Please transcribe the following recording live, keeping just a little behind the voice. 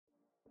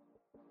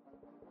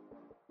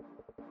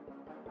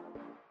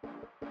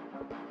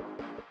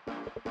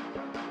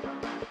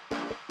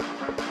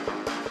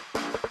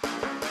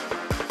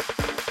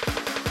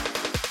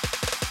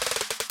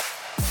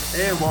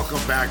And welcome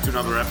back to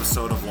another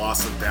episode of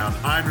Lost and Down.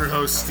 I'm your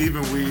host,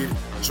 Stephen Weed,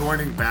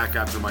 joining back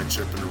after my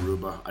trip in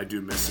Aruba. I do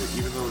miss it.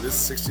 Even though it is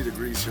 60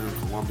 degrees here in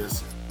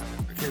Columbus,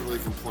 I can't really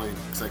complain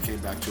because I came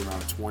back to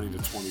around 20 to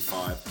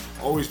 25.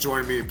 Always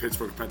join me in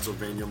Pittsburgh,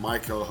 Pennsylvania, my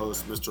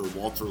co-host, Mr.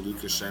 Walter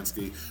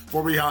Lukashensky.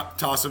 Before we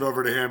toss it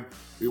over to him,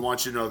 we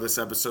want you to know this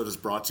episode is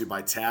brought to you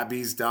by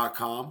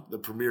Tabby's.com, the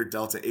premier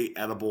Delta 8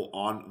 edible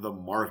on the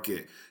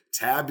market.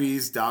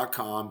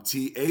 Tabby's.com,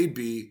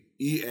 Tabese.com.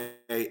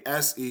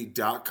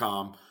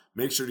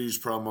 Make sure to use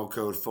promo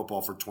code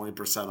football for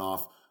 20%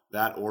 off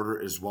that order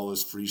as well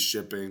as free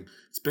shipping.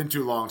 It's been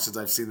too long since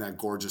I've seen that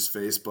gorgeous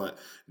face, but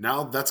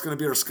now that's going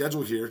to be our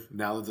schedule here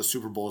now that the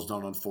Super Bowl is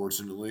done,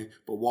 unfortunately.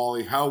 But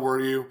Wally, how were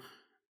you?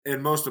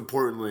 And most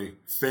importantly,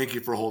 thank you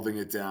for holding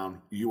it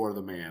down. You are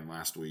the man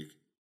last week.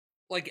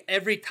 Like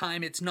every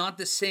time, it's not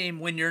the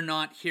same when you're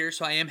not here,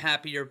 so I am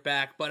happy you're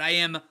back, but I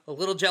am a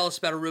little jealous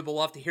about Aruba.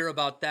 We'll have to hear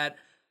about that.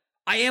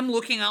 I am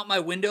looking out my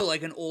window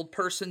like an old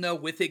person, though,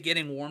 with it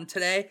getting warm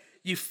today.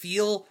 You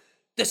feel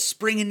the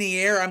spring in the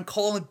air. I'm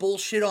calling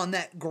bullshit on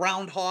that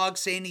groundhog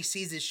saying he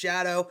sees his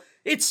shadow.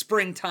 It's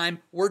springtime.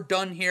 We're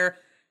done here,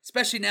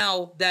 especially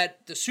now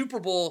that the Super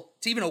Bowl,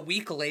 it's even a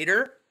week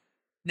later.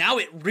 Now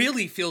it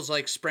really feels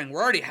like spring.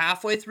 We're already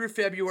halfway through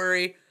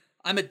February.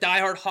 I'm a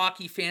diehard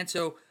hockey fan,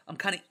 so I'm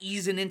kind of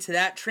easing into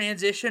that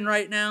transition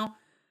right now.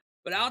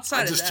 But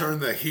outside of that, I just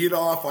turned the heat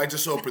off. I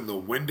just opened the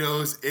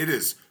windows.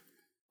 It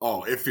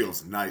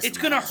feels nice. It's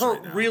going to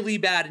hurt really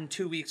bad in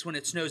 2 weeks when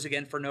it snows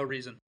again for no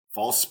reason.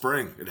 Fall,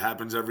 spring. It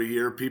happens every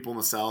year. People in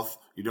the South,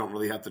 you don't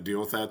really have to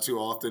deal with that too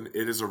often.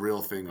 It is a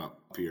real thing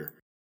up here.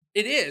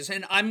 It is.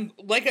 And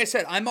like I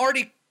said, I'm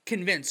already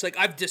convinced. Like,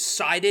 I've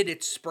decided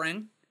it's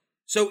spring.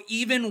 So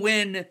even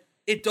when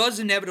it does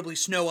inevitably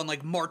snow on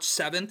like March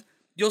 7th,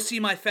 you'll see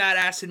my fat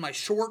ass in my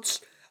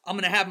shorts. I'm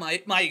going to have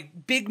my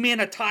big man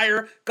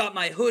attire, got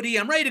my hoodie.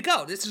 I'm ready to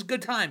go. This is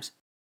good times.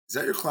 Is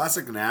that your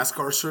classic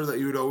NASCAR shirt that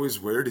you would always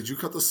wear? Did you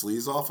cut the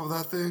sleeves off of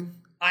that thing?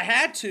 I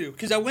had to,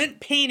 because I went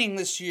painting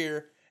this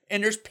year,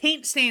 and there's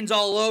paint stains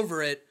all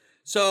over it.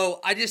 So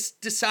I just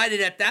decided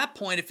at that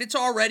point, if it's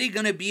already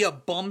going to be a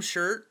bum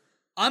shirt,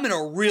 I'm going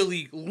to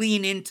really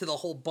lean into the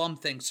whole bum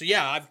thing. So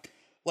yeah,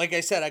 like I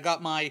said, I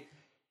got my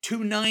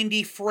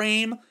 290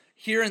 frame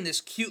here in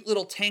this cute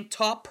little tank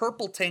top,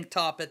 purple tank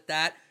top at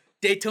that.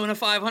 Daytona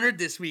 500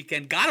 this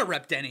weekend. Gotta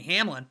rep Denny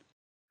Hamlin.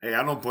 Hey,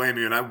 I don't blame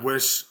you, and I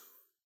wish...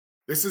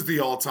 This is the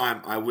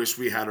all-time, I wish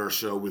we had our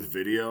show with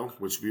video,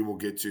 which we will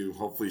get to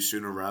hopefully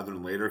sooner rather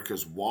than later,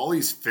 because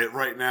Wally's fit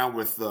right now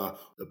with the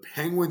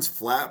Penguins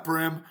flat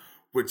brim,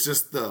 with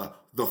just the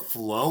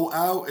flow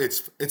out.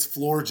 It's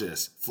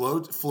florgis.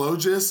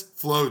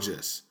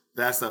 Flogis.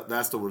 That's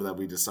the word that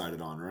we decided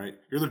on, right?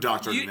 You're the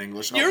doctor in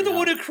English. You're the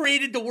one who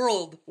created the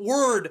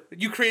word.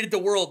 You created the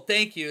world.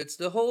 Thank you. It's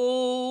the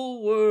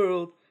whole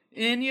world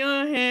in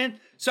your hand.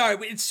 Sorry,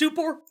 it's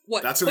super.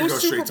 What? That's going to go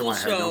straight to my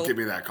head. Don't give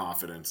me that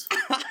confidence.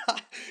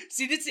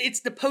 See, it's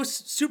the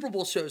post-Super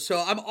Bowl show,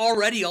 so I'm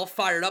already all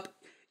fired up.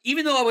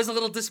 Even though I was a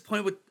little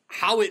disappointed with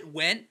how it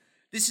went,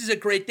 this is a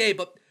great day.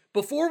 But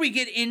before we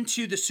get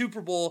into the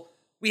Super Bowl,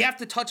 we have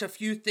to touch a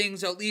few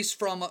things, at least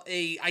from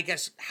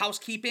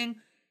housekeeping.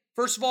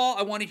 First of all,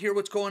 I want to hear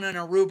what's going on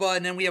in Aruba,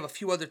 and then we have a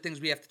few other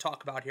things we have to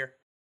talk about here.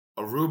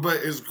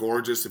 Aruba is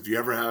gorgeous. If you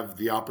ever have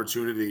the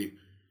opportunity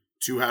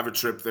to have a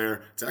trip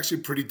there, it's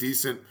actually pretty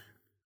decent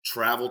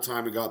travel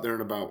time. We got there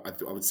in about, I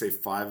would say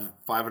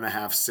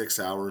 5.5, 6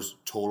 hours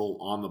total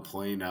on the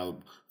plane. Now,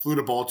 flew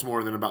to Baltimore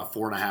and then about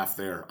 4.5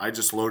 there. I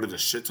just loaded a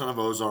shit ton of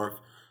Ozark,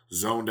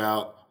 zoned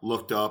out,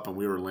 looked up, and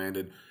we were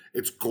landed.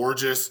 It's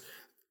gorgeous.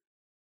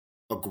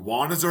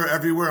 Iguanas are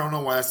everywhere. I don't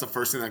know why that's the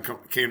first thing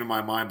that came to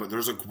my mind, but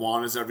there's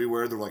iguanas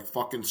everywhere. They're like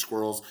fucking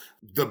squirrels.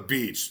 The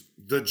beach,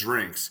 the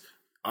drinks.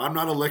 I'm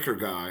not a liquor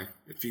guy.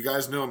 If you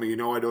guys know me, you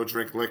know I don't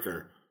drink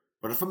liquor.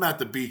 But if I'm at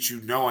the beach, you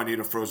know I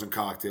need a frozen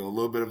cocktail, a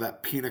little bit of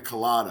that pina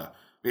colada,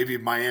 maybe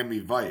Miami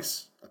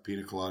Vice, a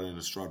pina colada and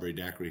a strawberry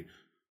daiquiri,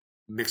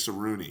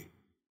 mix-a-rooney,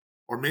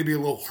 or maybe a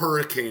little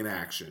hurricane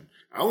action.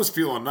 I was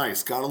feeling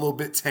nice, got a little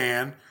bit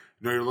tan,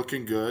 you know you're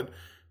looking good.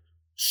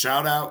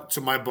 Shout out to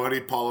my buddy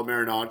Paolo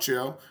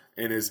Marinaccio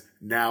and his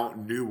now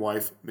new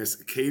wife, Miss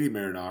Katie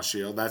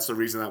Marinaccio. That's the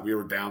reason that we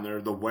were down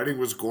there. The wedding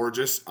was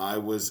gorgeous. I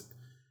was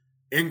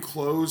in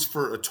clothes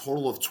for a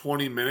total of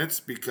 20 minutes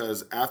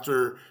because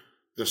after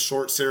the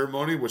short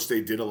ceremony, which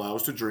they did allow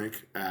us to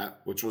drink at,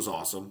 which was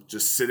awesome.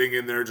 Just sitting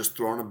in there, just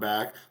throwing it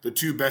back. The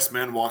two best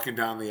men walking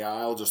down the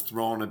aisle, just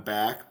throwing it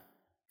back.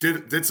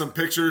 Did some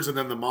pictures, and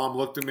then the mom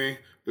looked at me.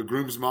 The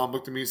groom's mom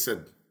looked at me and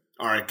said,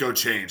 all right, go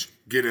change.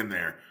 Get in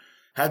there.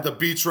 Had the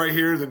beach right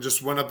here, then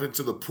just went up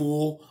into the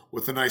pool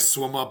with a nice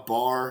swim-up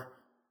bar.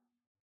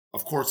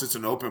 Of course, it's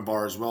an open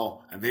bar as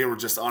well. And they were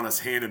just on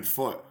us hand and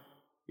foot.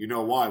 You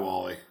know why,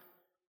 Wally?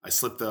 I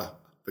slipped the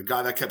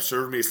guy that kept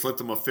serving me, he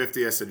slipped him a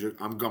 50. I said,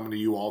 I'm coming to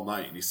you all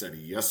night. And he said,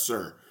 yes,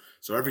 sir.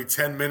 So every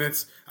 10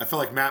 minutes, I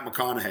felt like Matt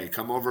McConaughey,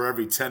 come over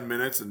every 10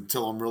 minutes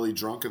until I'm really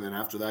drunk. And then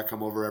after that,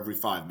 come over every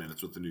 5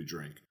 minutes with a new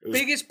drink.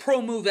 Biggest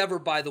pro move ever,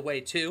 by the way,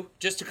 too.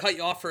 Just to cut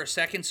you off for a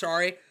second,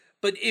 sorry.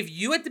 But if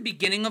you at the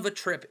beginning of a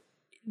trip,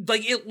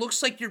 like it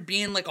looks like you're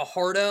being like a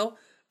hardo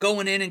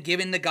going in and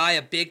giving the guy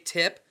a big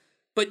tip,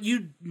 but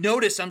you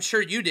notice, I'm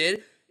sure you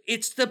did,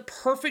 it's the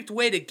perfect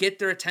way to get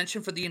their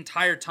attention for the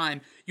entire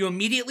time. You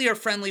immediately are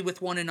friendly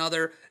with one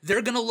another.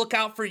 They're going to look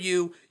out for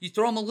you. You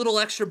throw them a little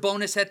extra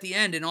bonus at the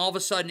end, and all of a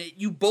sudden,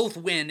 you both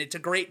win. It's a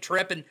great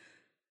trip. And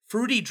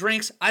fruity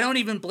drinks, I don't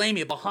even blame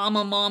you.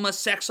 Bahama Mama,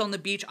 sex on the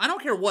beach, I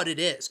don't care what it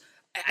is.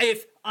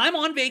 If I'm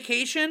on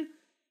vacation,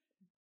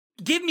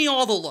 give me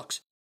all the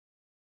looks.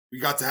 We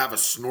got to have a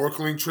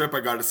snorkeling trip. I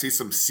got to see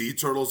some sea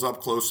turtles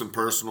up close and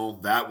personal.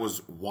 That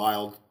was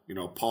wild. You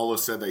know, Paulo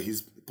said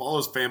that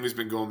Paulo's family's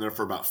been going there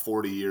for about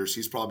 40 years.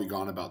 He's probably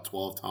gone about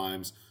 12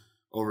 times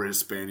over his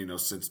span, you know,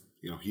 since,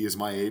 you know, he is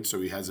my age,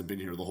 so he hasn't been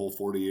here the whole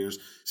 40 years.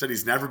 Said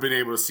he's never been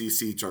able to see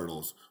sea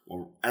turtles.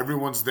 Well,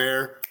 everyone's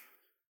there.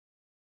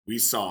 We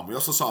saw them. We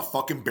also saw a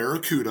fucking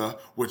barracuda,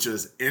 which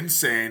is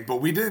insane,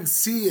 but we didn't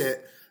see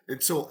it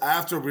until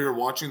after we were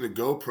watching the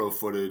GoPro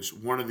footage.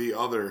 One of the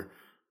other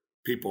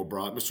people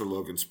brought, Mr.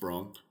 Logan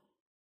Sprung.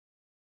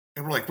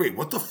 And we're like, wait,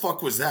 what the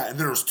fuck was that? And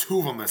there was two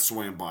of them that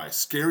swam by.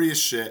 Scary as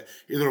shit.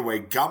 Either way,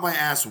 got my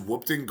ass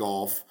whooped in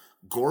golf.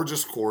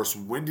 Gorgeous course.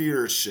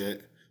 Windier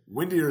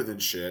than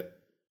shit.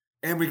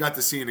 And we got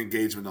to see an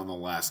engagement on the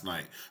last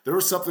night. There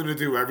was something to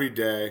do every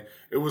day.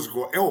 It was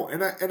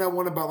and I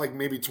won about like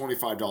maybe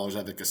 $25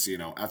 at the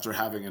casino after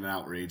having an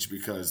outrage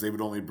because they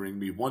would only bring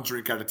me one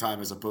drink at a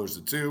time as opposed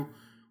to two,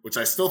 which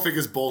I still think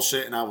is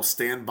bullshit, and I will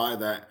stand by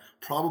that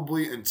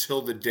probably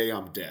until the day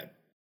I'm dead.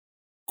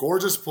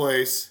 Gorgeous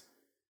place.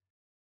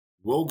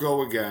 We'll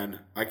go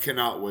again. I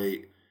cannot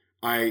wait.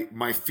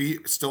 My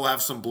feet still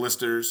have some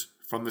blisters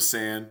from the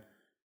sand.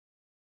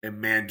 And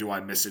man, do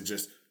I miss it,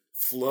 just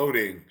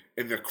floating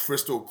in the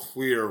crystal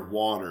clear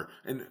water.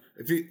 And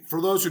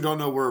for those who don't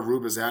know where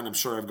Aruba's at, and I'm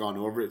sure I've gone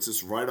over it, it's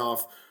just right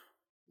off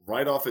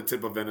the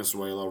tip of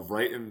Venezuela,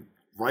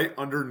 right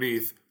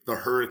underneath the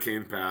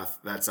hurricane path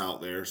that's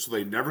out there. So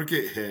they never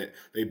get hit.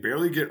 They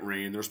barely get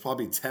rain. There's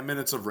probably 10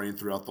 minutes of rain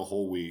throughout the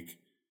whole week.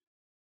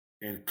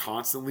 And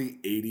constantly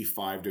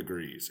 85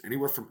 degrees.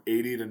 Anywhere from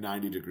 80 to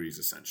 90 degrees,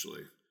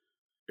 essentially.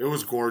 It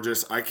was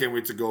gorgeous. I can't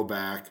wait to go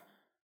back.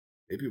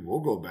 Maybe we'll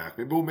go back.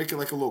 Maybe we'll make it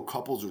like a little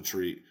couples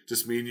retreat.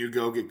 Just me and you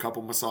go get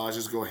couple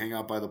massages, go hang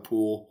out by the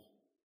pool.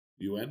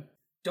 You in?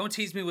 Don't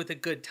tease me with a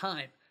good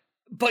time.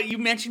 But you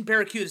mentioned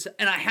barracudas,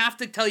 and I have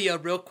to tell you a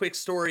real quick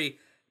story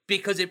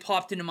because it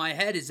popped into my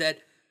head, is that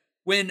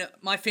when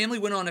my family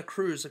went on a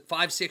cruise like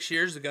 5-6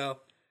 years ago,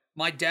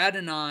 my dad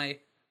and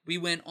we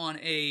went on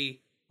a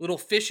little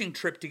fishing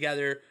trip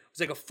together. It was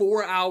like a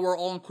 4-hour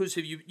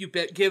all-inclusive. You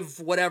give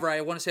whatever,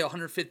 I want to say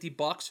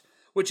 $150,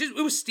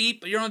 it was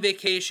steep, but you're on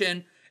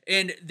vacation,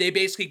 and they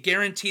basically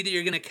guarantee that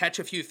you're going to catch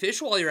a few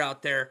fish while you're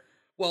out there.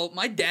 Well,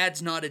 my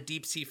dad's not a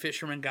deep-sea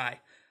fisherman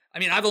guy. I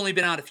mean, I've only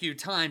been out a few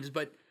times,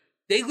 but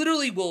they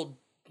will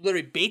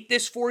bait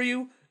this for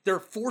you. They're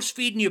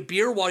force-feeding you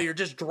beer while you're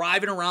just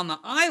driving around the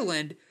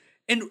island,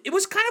 and it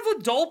was kind of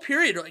a dull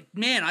period. Like,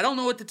 man, I don't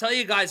know what to tell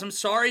you guys. I'm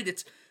sorry.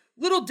 It's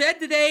little dead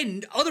today,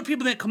 and other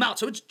people didn't come out,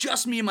 so it's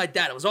just me and my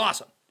dad. It was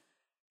awesome.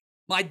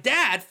 My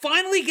dad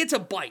finally gets a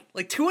bite,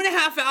 like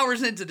 2.5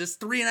 hours into this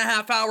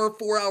 3.5 hour,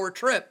 4-hour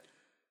trip.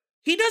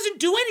 He doesn't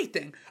do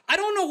anything. I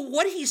don't know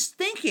what he's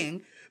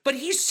thinking, but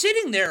he's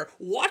sitting there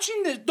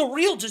watching the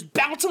reel just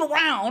bouncing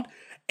around,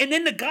 and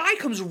then the guy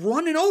comes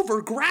running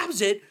over,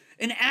 grabs it,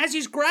 and as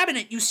he's grabbing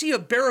it, you see a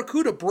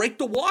barracuda break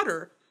the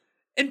water.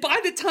 And by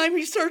the time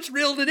he starts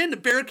reeling it in, the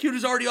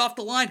barracuda's already off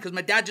the line because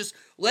my dad just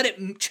let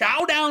it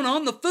chow down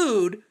on the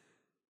food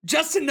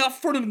just enough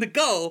for him to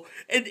go.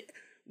 And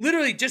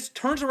literally just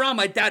turns around.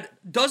 My dad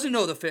doesn't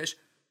know the fish.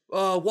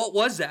 What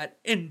was that?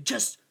 And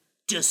just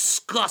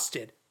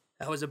disgusted.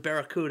 That was a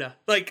barracuda.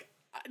 Like,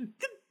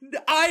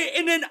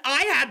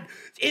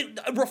 it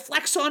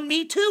reflects on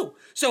me too.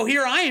 So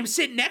here I am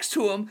sitting next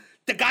to him,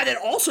 the guy that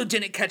also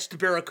didn't catch the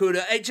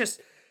barracuda. I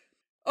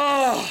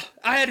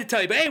had to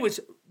tell you. But anyways,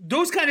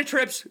 those kind of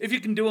trips, if you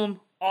can do them,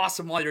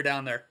 awesome while you're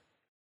down there.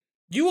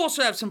 You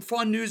also have some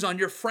fun news on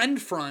your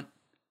friend front,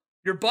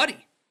 your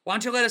buddy. Why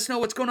don't you let us know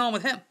what's going on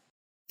with him?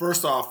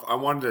 First off, I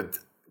wanted to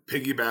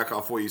piggyback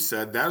off what you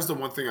said. That is the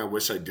one thing I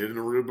wish I did in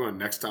Aruba, and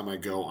next time I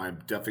go, I'm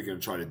definitely going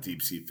to try to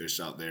deep sea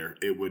fish out there.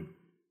 It would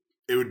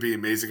be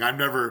amazing. I've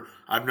never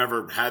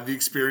had the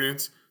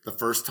experience the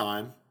first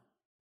time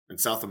in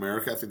South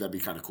America. I think that'd be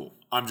kind of cool.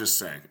 I'm just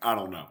saying. I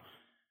don't know.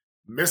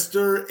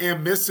 Mr.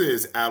 and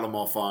Mrs.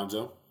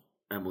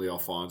 Emily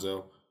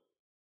Alfonso,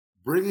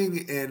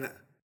 bringing in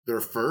their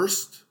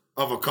first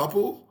of a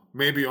couple,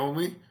 maybe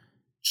only,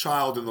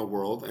 child in the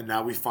world. And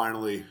now we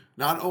finally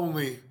not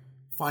only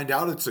find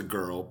out it's a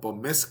girl, but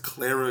Miss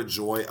Clara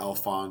Joy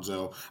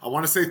Alfonso. I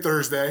want to say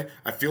Thursday.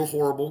 I feel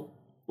horrible.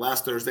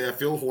 Last Thursday, I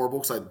feel horrible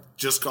because I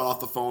just got off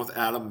the phone with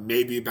Adam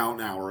maybe about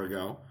an hour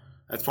ago.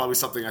 That's probably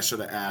something I should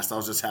have asked. I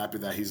was just happy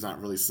that he's not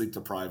really sleep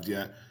deprived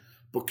yet.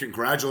 But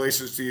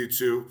congratulations to you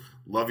two.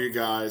 Love you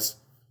guys.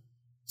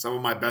 Some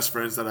of my best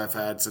friends that I've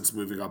had since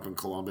moving up in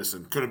Columbus,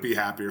 and couldn't be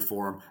happier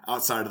for them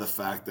outside of the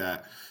fact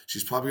that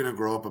she's probably going to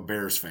grow up a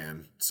Bears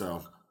fan.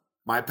 So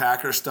My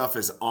Packer stuff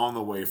is on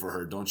the way for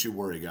her. Don't you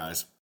worry,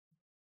 guys.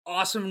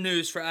 Awesome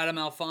news for Adam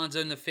Alfonso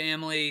and the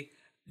family.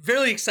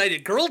 Very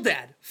excited. Girl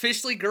dad.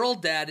 Officially girl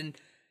dad. And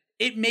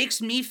it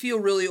makes me feel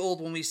really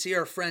old when we see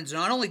our friends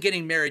not only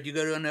getting married, you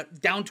go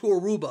down to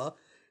Aruba,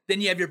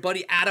 then you have your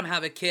buddy Adam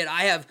have a kid.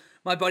 I have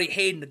my buddy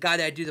Hayden, the guy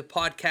that I do the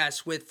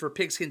podcast with for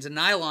Pigskins and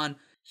Nylon.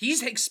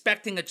 He's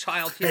expecting a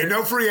child here. Hey,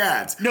 no free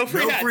ads. No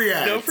free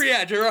ads. No free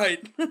ads, you're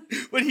right.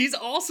 But he's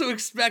also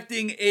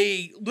expecting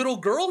a little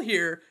girl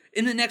here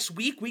in the next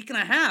week and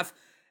a half.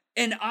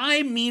 And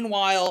I,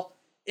 meanwhile,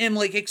 am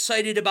like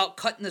excited about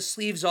cutting the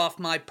sleeves off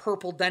my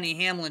purple Denny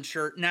Hamlin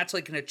shirt. And that's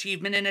like an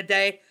achievement in a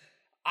day.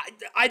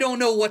 I don't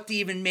know what to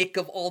even make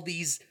of all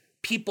these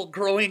people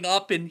growing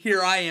up. And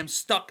here I am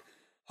stuck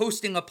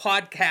hosting a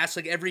podcast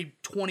like every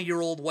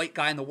 20-year-old white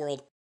guy in the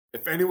world.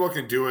 If anyone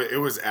can do it, it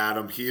was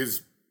Adam. He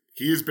has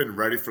been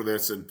ready for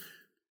this, and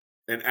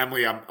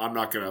Emily, I'm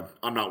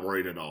not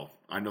worried at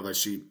all. I know that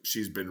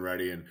she's been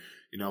ready, and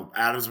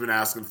Adam's been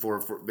asking for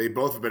it they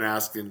both have been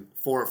asking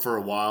for it for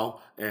a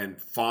while, and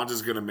Fonz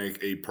is gonna make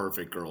a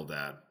perfect girl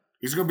dad.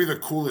 He's gonna be the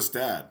coolest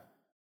dad.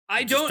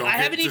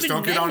 Just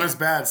don't get on his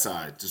bad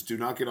side. Just do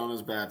not get on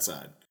his bad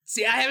side.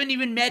 See, I haven't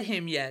even met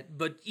him yet,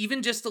 but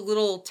even just a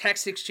little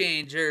text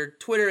exchange or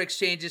Twitter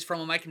exchanges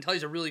from him, I can tell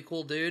he's a really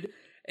cool dude,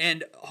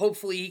 and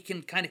hopefully he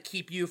can kind of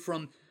keep you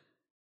from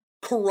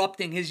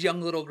corrupting his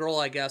young little girl,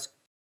 I guess.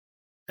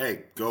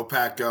 Hey, go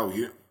Pack, go.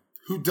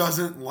 Who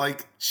doesn't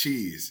like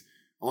cheese?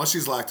 Unless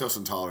she's lactose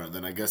intolerant,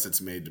 then I guess it's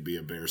made to be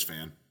a Bears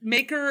fan.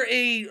 Make her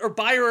or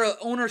buy her an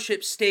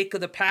ownership stake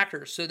of the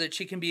Packers so that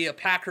she can be a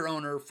Packer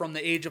owner from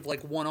the age of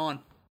like 1 on.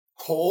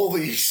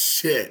 Holy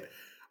shit.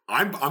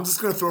 I'm just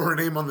going to throw her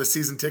name on the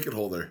season ticket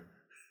holder.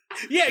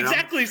 Yeah,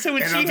 exactly. So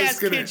when she has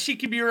kids, she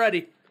can be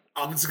ready.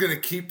 I'm just going to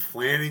keep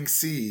planting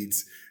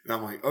seeds. And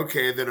I'm like,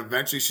 okay, then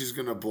eventually she's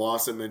going to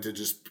blossom into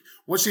just,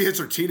 once she hits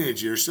her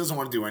teenage years, she doesn't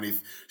want to do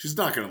anything. She's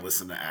not going to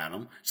listen to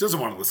Adam. She doesn't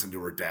want to listen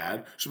to her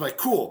dad. She'll be like,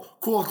 cool,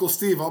 Uncle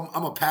Steve.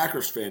 I'm a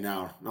Packers fan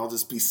now. And I'll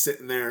just be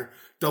sitting there,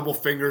 double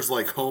fingers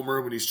like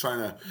Homer when he's trying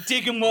to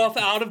dig him off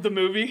out of the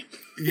movie.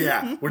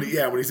 Yeah, when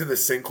he's in the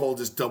sinkhole,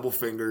 just double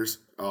fingers.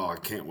 Oh, I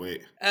can't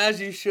wait.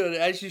 As you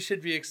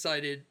should be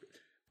excited.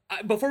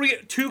 Before we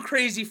get too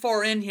crazy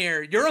far in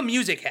here, you're a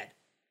music head.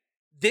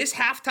 This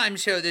halftime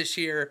show this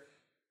year,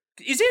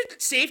 is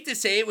it safe to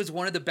say it was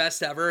one of the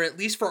best ever, at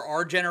least for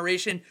our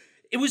generation?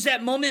 It was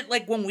that moment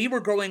like when we were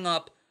growing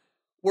up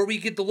where we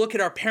get to look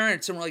at our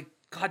parents and we're like,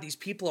 God, these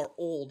people are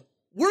old.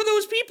 We're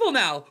those people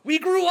now. We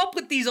grew up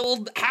with these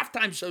old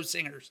halftime show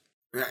singers.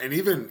 Yeah, and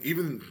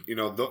even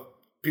the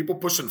people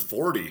pushing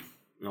 40.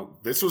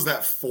 This was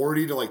that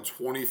 40 to like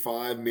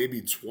 25,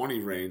 maybe 20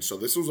 range. So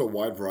this was a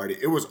wide variety.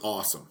 It was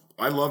awesome.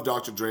 I love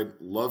Dr. Dre,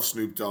 love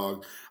Snoop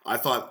Dogg. I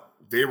thought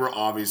they were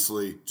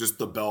obviously just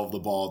the belle of the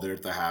ball there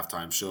at the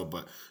halftime show.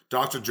 But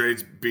Dr.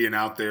 Dre's being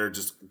out there,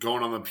 just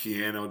going on the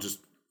piano, just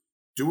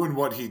doing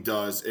what he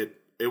does.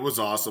 It was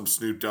awesome.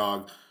 Snoop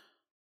Dogg.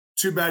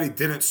 Too bad he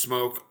didn't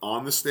smoke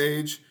on the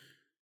stage.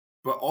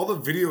 But all the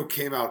video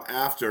came out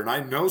after. And I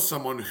know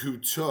someone who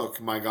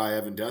took my guy,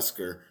 Evan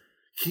Desker.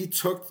 He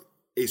took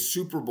a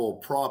Super Bowl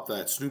prop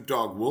that Snoop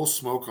Dogg will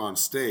smoke on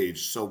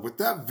stage. So with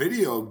that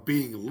video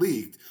being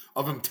leaked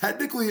of him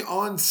technically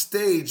on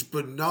stage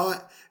but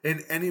not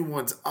in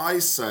anyone's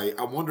eyesight,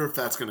 I wonder if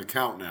that's going to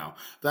count now.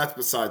 That's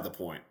beside the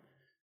point.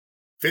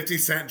 50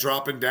 Cent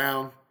dropping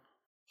down.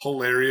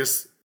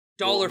 Hilarious.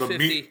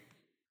 $1.50.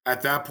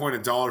 At that point,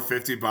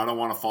 $1.50, but I don't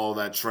want to follow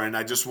that trend.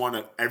 I just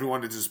want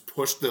everyone to just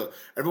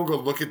everyone go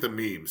look at the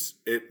memes.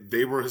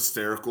 They were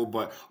hysterical,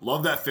 but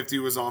love that 50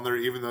 was on there,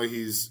 even though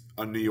he's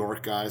a New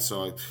York guy,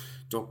 so I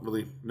don't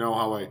really know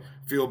how I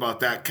feel about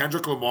that.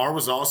 Kendrick Lamar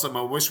was awesome.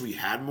 I wish we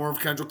had more of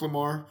Kendrick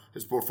Lamar.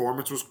 His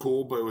performance was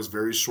cool, but it was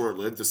very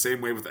short-lived. The same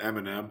way with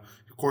Eminem.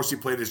 Of course, he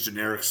played his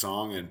generic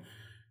song,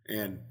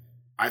 and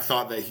I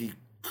thought that he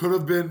could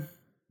have been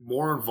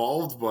more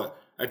involved,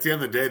 but at the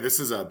end of the day, this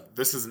is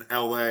an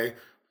L.A.,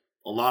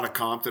 a lot of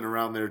Compton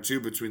around there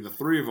too, between the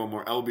three of them,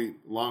 or LB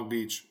Long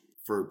Beach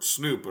for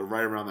Snoop, but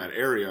right around that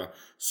area.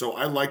 So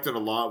I liked it a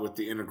lot with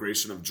the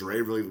integration of Dre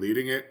really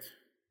leading it.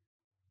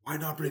 Why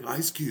not bring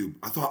Ice Cube?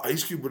 I thought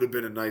Ice Cube would have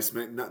been a nice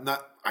man.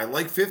 Not I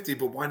like 50,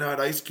 but why not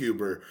Ice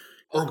Cube or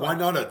why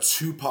not a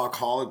Tupac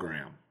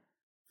hologram?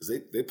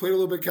 Because they played a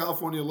little bit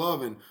California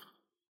Love and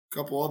a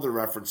couple other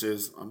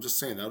references. I'm just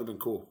saying that would have been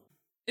cool.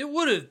 It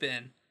would have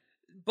been.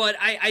 But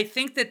I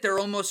think that they're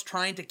almost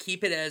trying to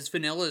keep it as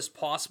vanilla as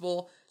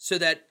possible so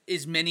that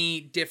as many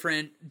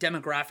different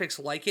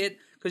demographics like it.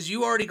 Because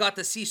you already got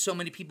to see so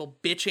many people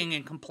bitching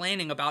and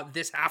complaining about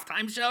this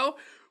halftime show.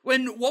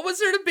 What was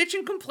there to bitch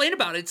and complain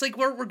about? It's like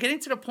we're getting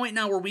to the point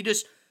now where we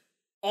just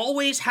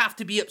always have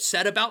to be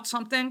upset about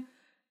something.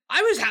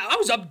 I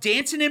was up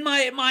dancing in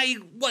my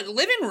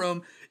living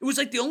room. It was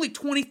like the only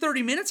 20,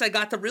 30 minutes I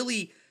got to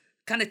really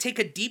kind of take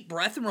a deep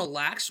breath and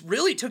relax.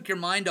 Really took your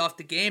mind off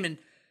the game. And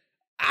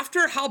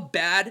after how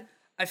bad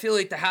I feel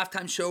like the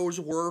halftime shows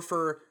were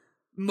for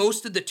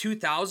most of the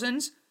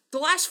 2000s, the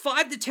last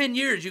 5 to 10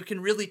 years, you can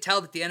really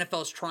tell that the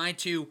NFL is trying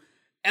to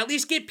at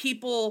least get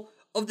people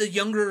of the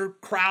younger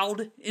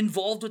crowd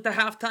involved with the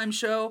halftime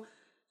show.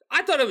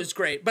 I thought it was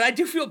great, but I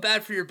do feel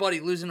bad for your buddy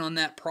losing on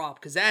that prop,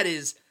 because that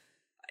is,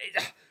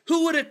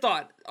 who would have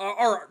thought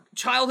our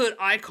childhood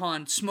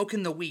icon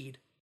smoking the weed?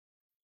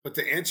 But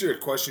to answer your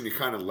question, you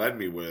kind of led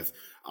me with,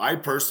 I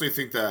personally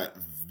think that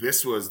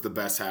this was the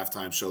best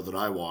halftime show that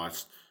I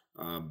watched.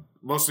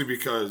 Mostly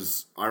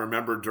because I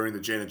remember during the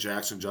Janet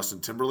Jackson,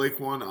 Justin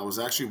Timberlake one, I was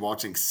actually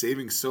watching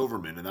Saving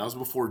Silverman, and that was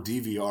before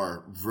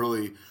DVR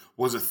really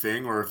was a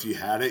thing, or if you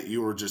had it,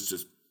 you were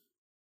just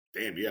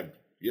damn, you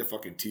have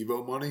fucking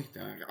TiVo money?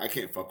 I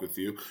can't fuck with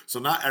you. So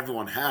not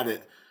everyone had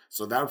it,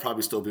 so that would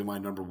probably still be my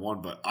number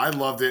one, but I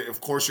loved it. Of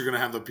course, you're going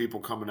to have the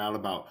people coming out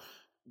about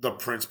the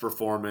Prince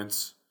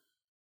performance.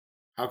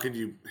 How can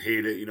you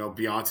hate it?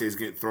 Beyonce's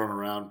getting thrown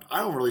around. I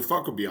don't really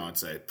fuck with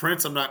Beyonce.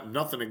 Prince, I'm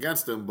nothing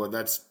against him, but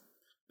that's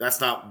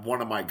not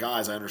one of my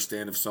guys. I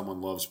understand if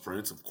someone loves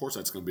Prince. Of course,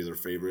 that's going to be their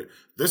favorite.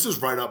 This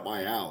is right up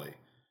my alley.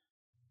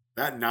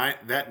 That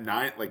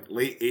night, like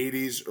late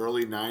 80s,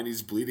 early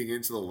 90s, bleeding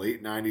into the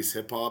late 90s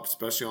hip-hop,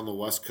 especially on the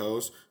West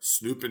Coast,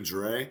 Snoop and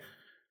Dre.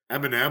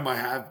 Eminem,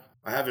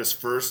 I have his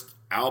first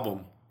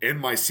album in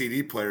my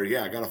CD player.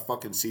 Yeah, I got a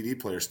fucking CD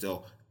player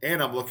still.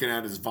 And I'm looking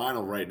at his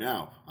vinyl right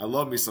now. I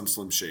love me some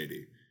Slim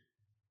Shady.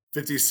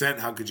 50 Cent,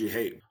 how could you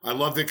hate? I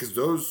loved it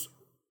because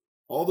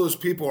all those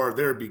people are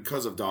there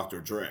because of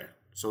Dr. Dre.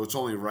 So it's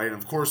only right. And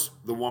of course,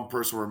 the one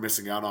person we're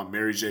missing out on,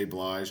 Mary J.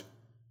 Blige,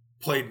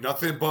 played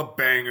nothing but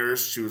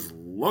bangers. She was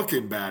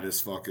looking bad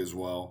as fuck as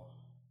well.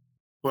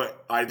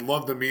 But I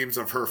love the memes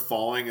of her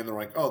falling, and they're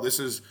like, oh,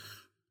 these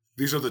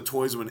are the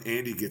toys when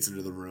Andy gets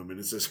into the room, and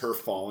it's just her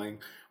falling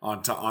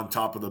on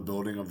top of the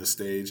building of the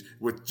stage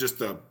with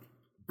just a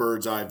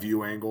bird's eye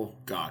view angle.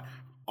 God,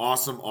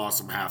 awesome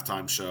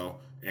halftime show.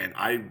 And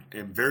I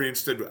am very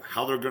interested in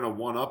how they're going to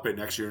one-up it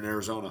next year in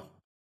Arizona.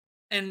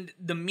 And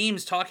the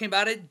memes talking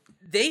about it,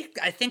 they,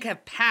 I think,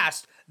 have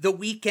passed The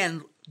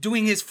Weeknd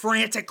doing his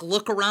frantic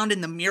look around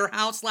in the Mirror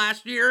House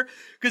last year.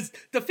 Because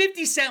the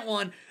 50 Cent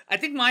one, I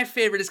think my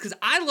favorite is because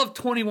I love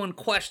 21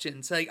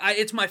 Questions. Like,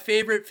 it's my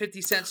favorite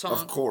 50 Cent song.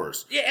 Of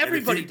course. Yeah,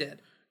 everybody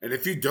did. And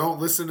if you don't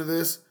listen to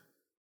this,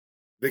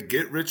 the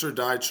Get Rich or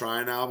Die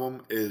Trying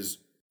album is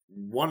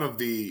one of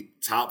the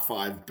top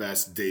 5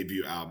 best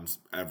debut albums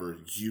ever.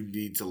 You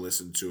need to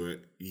listen to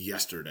it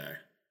yesterday.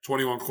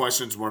 21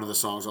 Questions, one of the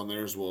songs on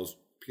there, as well as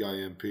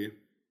PIMP.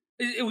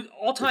 It was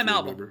all-time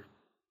album. Remember.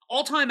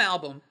 All-time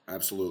album.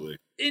 Absolutely.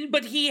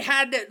 But he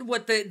had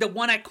the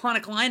one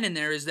iconic line in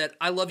there is that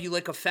I love you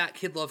like a fat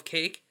kid love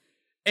cake.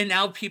 And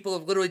now people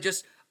have literally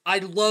just, I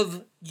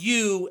love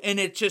you, and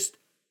it just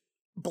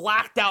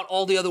blacked out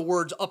all the other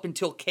words up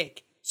until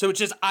cake. So it's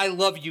just, I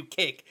love you,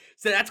 cake.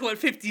 So that's what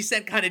 50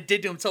 Cent kind of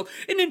did to himself.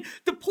 And then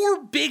the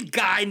poor big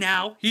guy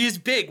now, he is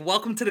big.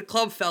 Welcome to the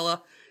club,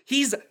 fella.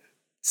 He's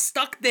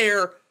stuck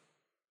there,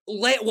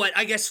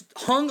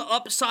 hung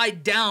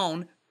upside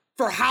down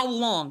for how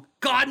long?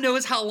 God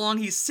knows how long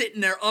he's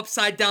sitting there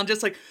upside down,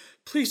 just like,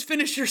 please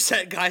finish your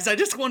set, guys. I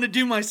just want to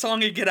do my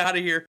song and get out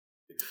of here.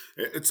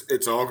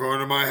 It's all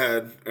going in my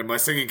head. Am I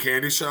singing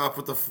Candy Shop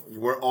with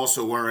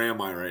where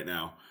am I right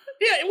now?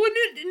 Yeah,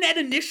 in that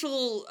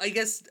initial, I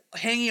guess,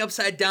 hanging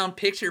upside down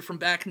picture from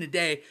back in the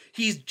day,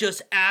 he's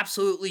just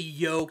absolutely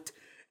yoked.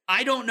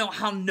 I don't know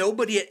how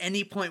nobody at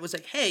any point was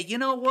like, hey, you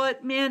know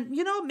what, man?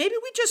 Maybe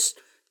we just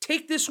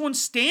take this one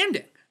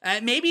standing.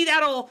 Maybe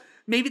that'll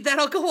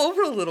go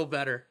over a little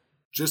better.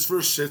 Just for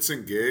shits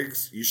and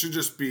gigs, you should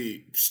just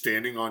be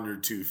standing on your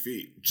 2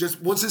 feet.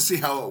 Let's just see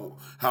how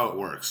it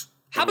works.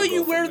 How about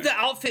you wear the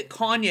outfit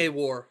Kanye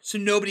wore so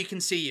nobody can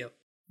see you?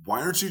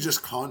 Why aren't you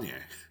just Kanye?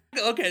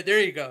 Okay, there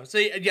you go. So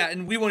yeah,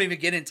 and we won't even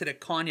get into the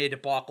Kanye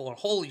debacle. Or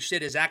holy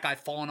shit, is that guy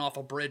falling off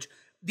a bridge?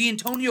 The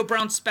Antonio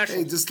Brown special.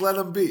 Hey, just let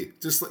him be.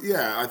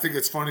 I think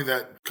it's funny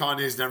that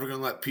Kanye's never going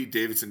to let Pete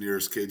Davidson near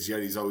his kids,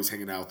 yet he's always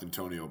hanging out with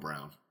Antonio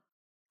Brown.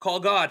 Call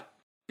God.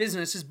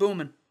 Business is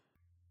booming.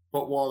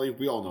 But Wally,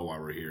 we all know why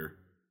we're here.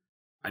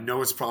 I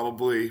know it's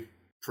probably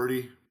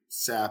pretty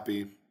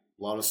sappy,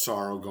 a lot of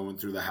sorrow going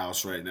through the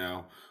house right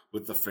now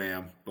with the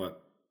fam,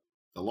 but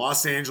the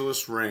Los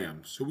Angeles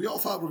Rams, who we all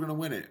thought were going to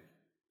win it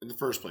in the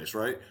first place,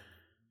 right?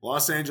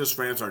 Los Angeles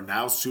Rams are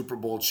now Super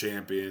Bowl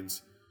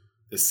champions,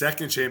 the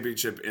second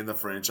championship in the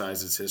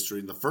franchise's history,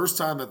 and the first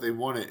time that they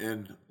won it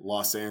in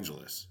Los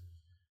Angeles.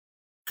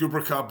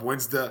 Cooper Kupp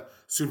wins the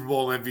Super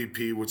Bowl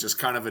MVP, which is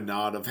kind of a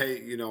nod of,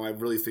 hey, I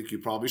really think you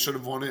probably should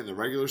have won it in the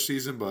regular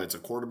season, but it's a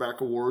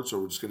quarterback award, so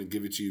we're just going to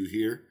give it to you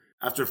here.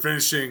 After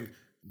finishing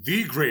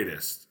the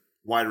greatest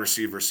wide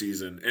receiver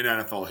season in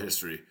NFL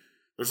history.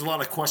 There's a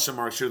lot of question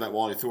marks here that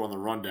Wally threw on the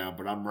rundown,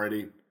 but I'm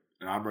ready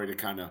to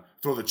kind of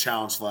throw the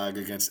challenge flag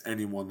against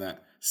anyone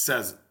that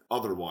says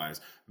otherwise.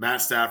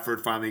 Matt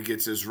Stafford finally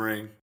gets his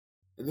ring.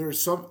 And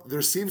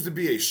there seems to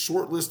be a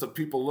short list of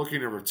people looking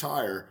to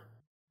retire,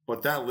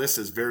 but that list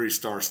is very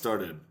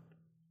star-studded,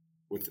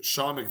 with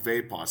Sean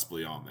McVay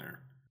possibly on there.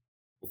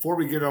 Before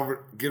we get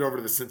over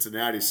to the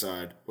Cincinnati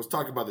side, let's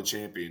talk about the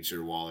champions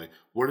here, Wally.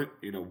 What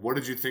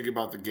did you think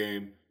about the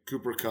game,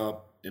 Cooper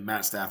Kupp, and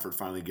Matt Stafford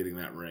finally getting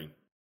that ring?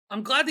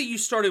 I'm glad that you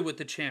started with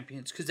the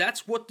champions because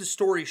that's what the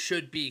story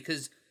should be.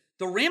 Because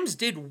the Rams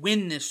did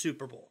win this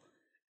Super Bowl.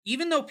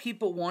 Even though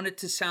people want it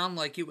to sound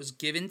like it was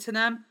given to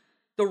them,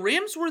 the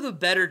Rams were the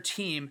better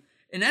team.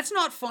 And that's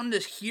not fun to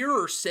hear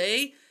or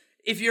say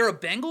if you're a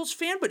Bengals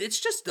fan, but it's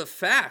just the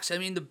facts. I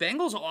mean, the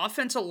Bengals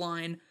offensive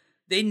line,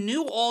 they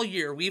knew all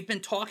year. We've been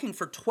talking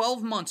for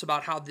 12 months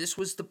about how this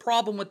was the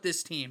problem with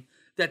this team,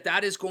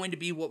 that is going to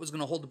be what was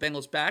going to hold the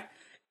Bengals back.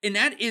 And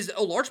that is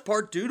a large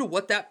part due to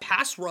what that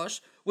pass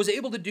rush was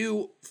able to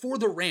do for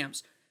the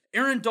Rams.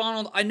 Aaron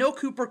Donald, I know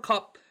Cooper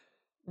Kupp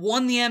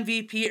won the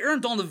MVP. Aaron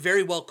Donald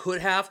very well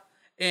could have,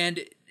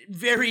 and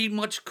very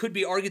much could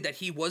be argued that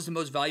he was the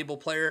most valuable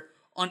player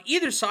on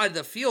either side of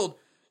the field.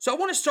 So I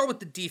want to start with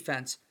the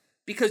defense,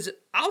 because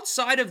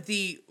outside of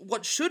the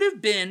what should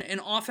have been an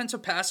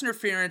offensive pass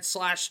interference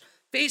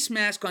 / face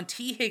mask on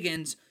T.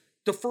 Higgins,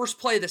 the first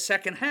play of the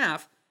second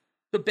half,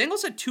 the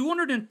Bengals had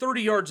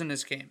 230 yards in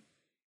this game.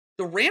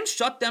 The Rams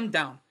shut them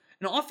down.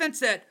 An offense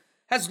that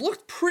has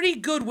looked pretty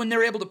good when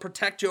they're able to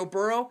protect Joe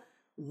Burrow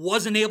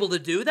wasn't able to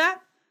do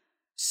that.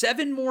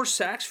 7 more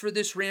sacks for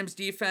this Rams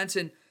defense.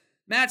 And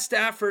Matt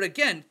Stafford,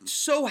 again,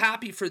 so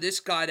happy for this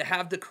guy to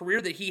have the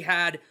career that he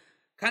had,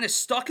 kind of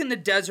stuck in the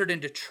desert in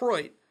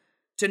Detroit,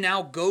 to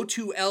now go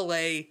to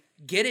LA,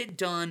 get it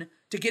done,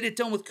 to get it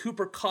done with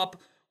Cooper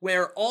Kupp,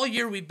 where all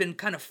year we've been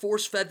kind of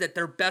force-fed that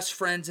they're best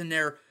friends and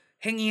they're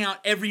hanging out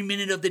every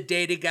minute of the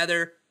day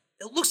together.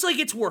 It looks like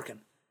it's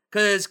working.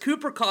 Because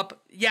Cooper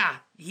Kupp, yeah,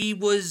 he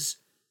was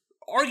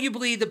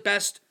arguably the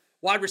best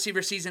wide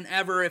receiver season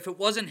ever. If it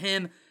wasn't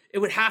him, it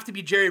would have to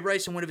be Jerry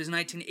Rice in one of his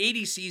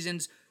 1980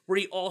 seasons, where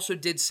he also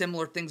did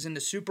similar things in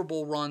the Super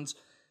Bowl runs.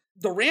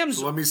 The Rams...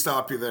 So let me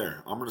stop you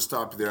there. I'm going to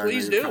stop you there.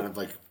 Please I know you're do. kind of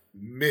like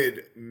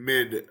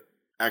mid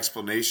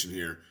explanation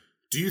here.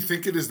 Do you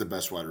think it is the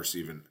best wide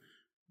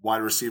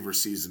receiver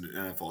season in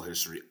NFL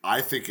history? I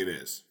think it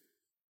is.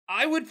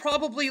 I would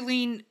probably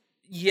lean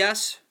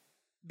yes,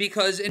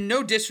 because, in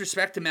no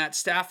disrespect to Matt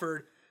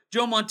Stafford,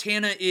 Joe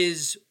Montana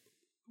is...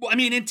 I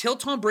mean, until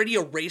Tom Brady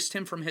erased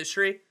him from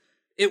history,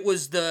 it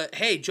was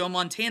hey, Joe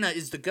Montana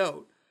is the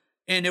GOAT.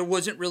 And there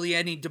wasn't really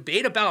any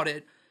debate about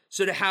it.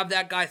 So to have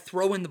that guy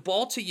throwing the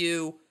ball to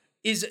you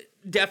is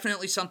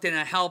definitely something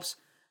that helps.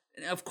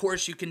 And of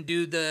course, you can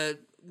do the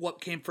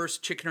what came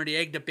first, chicken or the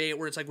egg debate,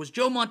 where it's like, was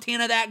Joe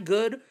Montana that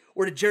good?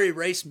 Or did Jerry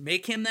Rice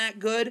make him that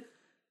good?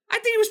 I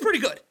think he was pretty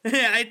good.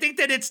 I think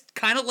that it's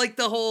kind of like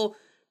the whole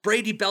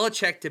Brady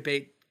Belichick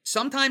debate.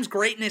 Sometimes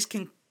greatness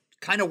can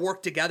kind of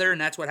work together, and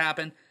that's what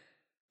happened.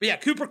 But yeah,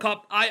 Cooper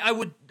Kupp, I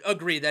would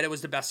agree that it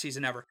was the best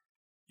season ever.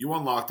 You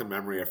unlocked a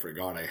memory I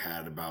forgot I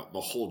had about the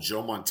whole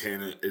Joe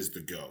Montana is the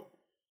GOAT.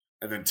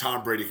 And then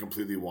Tom Brady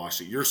completely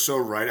washed it. You're so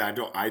right.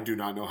 I do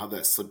not know how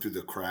that slipped through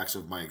the cracks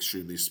of my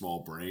extremely small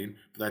brain.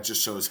 But that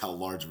just shows how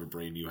large of a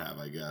brain you have,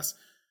 I guess.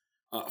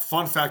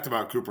 Fun fact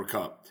about Cooper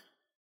Kupp.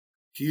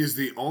 He is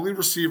the only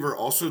receiver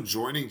also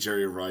joining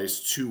Jerry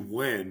Rice to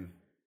win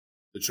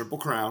the Triple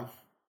Crown,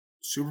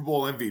 Super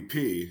Bowl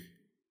MVP,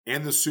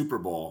 and the Super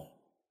Bowl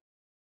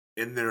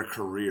in their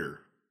career.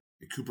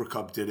 And Cooper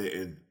Kupp did it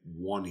in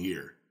 1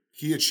 year.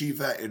 He achieved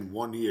that in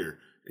 1 year.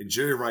 And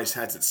Jerry Rice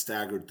has it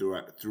staggered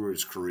through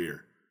his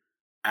career.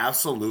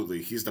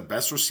 Absolutely. He's the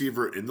best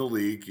receiver in the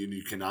league, and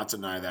you cannot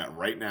deny that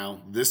right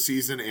now, this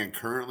season and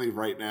currently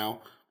right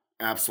now.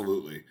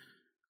 Absolutely.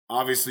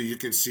 Obviously, you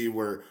can see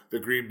where the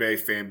Green Bay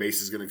fan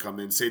base is going to come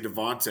in. Say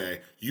Davante.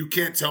 You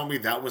can't tell me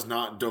that was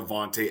not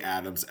Davante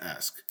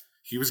Adams-esque.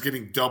 He was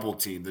getting double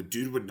teamed. The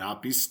dude would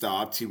not be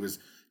stopped.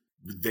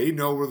 They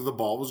know where the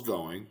ball was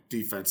going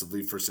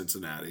defensively for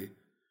Cincinnati.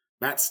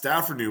 Matt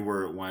Stafford knew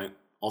where it went.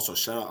 Also,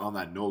 shout out on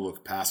that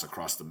no-look pass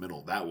across the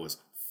middle. That was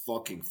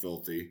fucking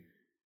filthy.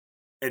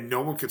 And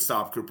no one could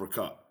stop Cooper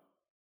Kupp.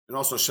 And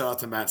also, shout out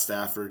to Matt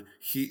Stafford.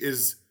 He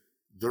is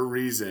the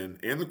reason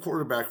and the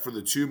quarterback for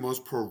the 2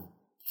 most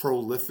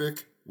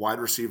prolific wide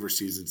receiver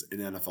seasons in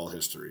NFL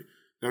history.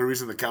 The only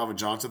reason the Calvin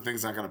Johnson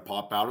thing's not going to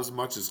pop out as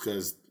much is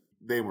because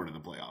they weren't in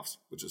the playoffs,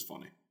 which is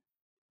funny.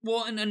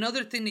 Well, and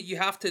another thing that you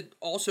have to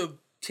also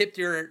tip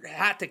your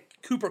hat to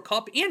Cooper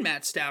Kupp and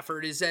Matt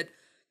Stafford is that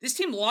this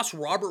team lost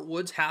Robert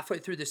Woods halfway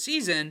through the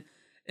season.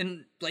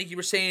 And like you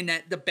were saying,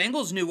 that the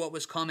Bengals knew what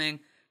was coming.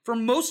 For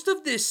most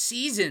of this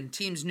season,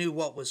 teams knew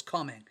what was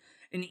coming.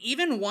 And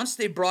even once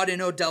they brought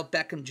in Odell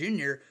Beckham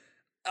Jr.,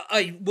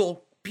 I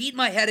will beat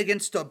my head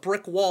against a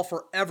brick wall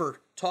forever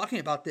talking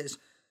about this.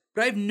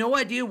 But I have no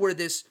idea where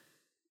this,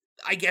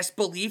 I guess,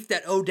 belief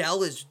that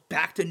Odell is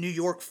back to New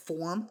York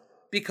form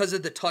because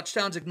of the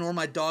touchdowns. Ignore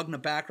my dog in the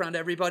background,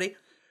 everybody.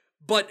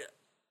 But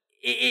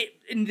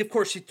and of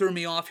course, she threw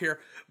me off here.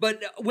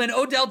 But when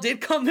Odell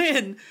did come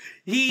in,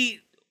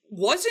 he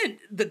wasn't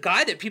the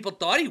guy that people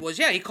thought he was.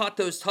 Yeah, he caught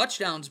those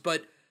touchdowns,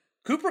 but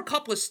Cooper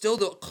Kupp was still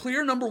the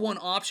clear number one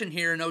option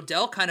here, and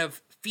Odell kind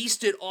of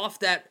feasted off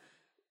that,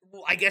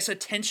 I guess,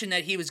 attention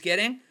that he was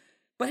getting.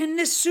 But in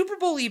this Super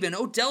Bowl even,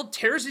 Odell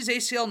tears his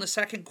ACL in the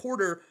second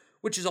quarter,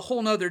 which is a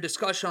whole nother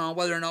discussion on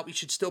whether or not we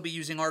should still be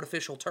using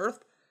artificial turf.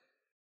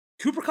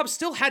 Cooper Kupp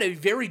still had a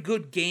very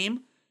good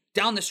game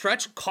down the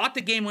stretch, caught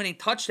the game-winning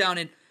touchdown,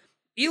 and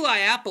Eli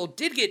Apple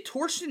did get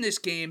torched in this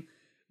game,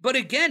 but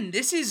again,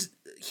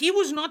 he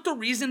was not the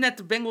reason that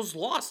the Bengals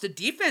lost. The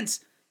defense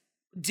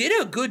did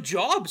a good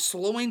job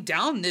slowing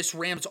down this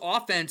Rams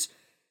offense.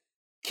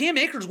 Cam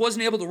Akers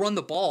wasn't able to run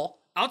the ball.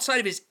 Outside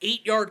of his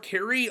 8-yard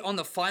carry on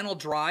the final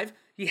drive,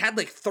 he had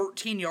like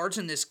 13 yards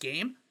in this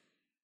game.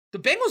 The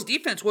Bengals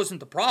defense wasn't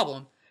the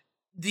problem.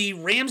 The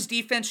Rams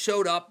defense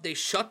showed up. They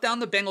shut down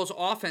the Bengals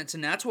offense,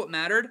 and that's what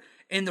mattered.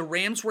 And the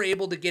Rams were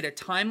able to get a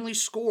timely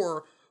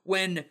score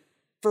when,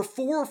 for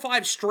 4 or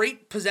 5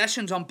 straight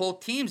possessions on both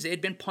teams, they had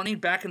been punting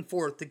back and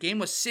forth. The game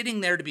was sitting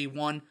there to be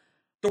won.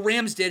 The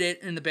Rams did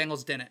it, and the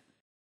Bengals didn't.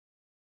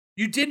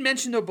 You did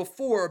mention, though,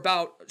 before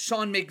about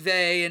Sean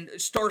McVay and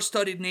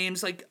star-studded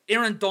names. Like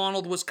Aaron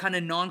Donald was kind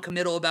of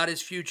non-committal about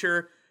his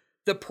future.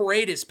 The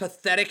parade, is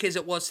pathetic as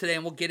it was today,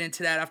 and we'll get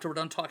into that after we're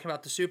done talking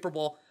about the Super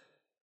Bowl.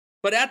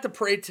 But at the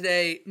parade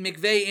today,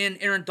 McVay and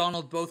Aaron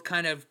Donald both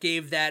kind of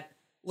gave that,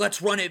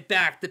 let's run it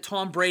back, the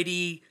Tom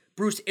Brady,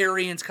 Bruce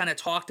Arians kind of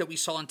talk that we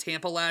saw in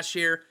Tampa last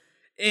year.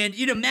 And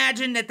you'd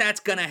imagine that that's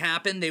going to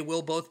happen. They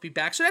will both be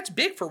back. So that's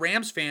big for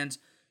Rams fans.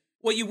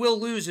 What you will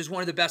lose is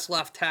one of the best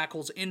left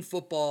tackles in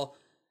football,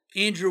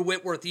 Andrew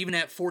Whitworth. Even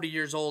at 40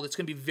 years old, it's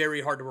going to be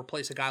very hard to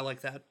replace a guy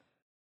like that.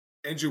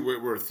 Andrew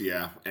Whitworth,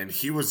 yeah. And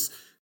he was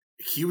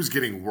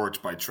getting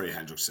worked by Trey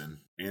Hendrickson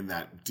in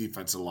that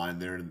defensive line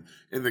there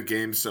in the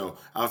game. So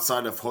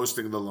outside of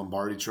hosting the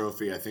Lombardi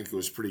Trophy, I think it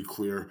was pretty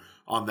clear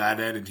on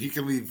that end. And he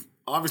can leave,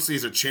 obviously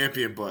he's a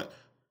champion, but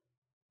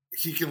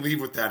he can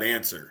leave with that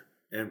answer.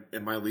 And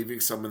am I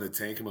leaving some in the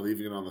tank? Am I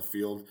leaving it on the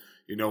field?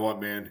 You know what,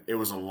 man? It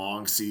was a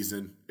long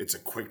season. It's a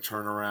quick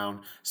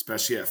turnaround,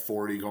 especially at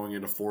 40 going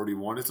into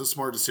 41. It's a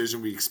smart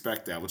decision. We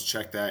expect that. Let's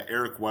check that.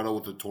 Eric Weddle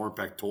with the torn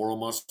pectoral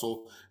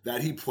muscle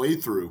that he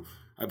played through.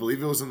 I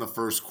believe it was in the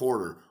first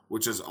quarter,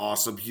 which is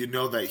awesome. You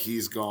know that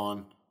he's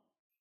gone.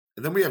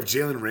 And then we have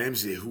Jalen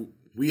Ramsey, who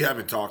we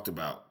haven't talked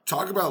about.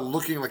 Talk about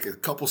looking like a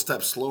couple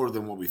steps slower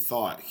than what we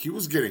thought. He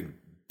was getting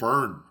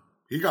burned.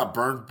 He got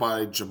burned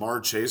by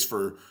Jamar Chase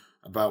for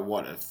about,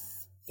 a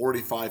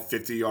 45,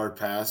 50-yard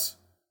pass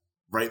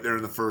right there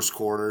in the first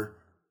quarter.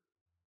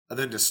 And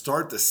then to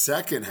start the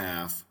second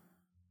half,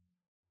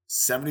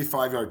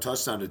 75-yard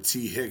touchdown to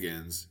T.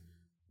 Higgins.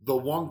 The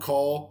one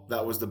call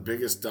that was the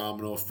biggest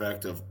domino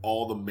effect of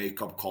all the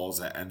makeup calls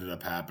that ended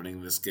up happening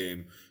in this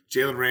game.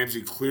 Jalen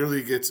Ramsey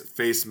clearly gets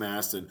face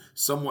masked and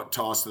somewhat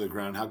tossed to the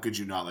ground. How could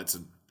you not?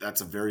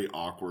 That's a very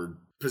awkward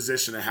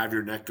position to have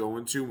your neck go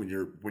into when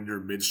you're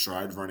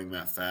mid-stride running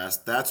that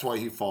fast. That's why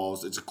he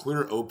falls. It's a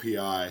clear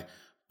OPI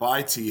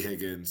by T.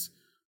 Higgins.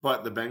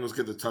 But the Bengals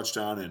get the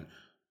touchdown, and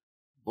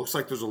looks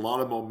like there's a lot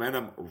of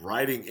momentum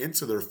riding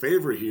into their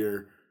favor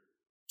here.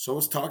 So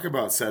let's talk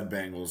about said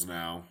Bengals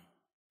now.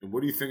 And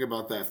what do you think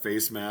about that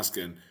face mask?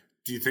 And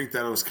do you think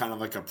that it was kind of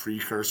like a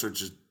precursor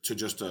to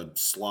just a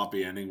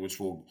sloppy ending, which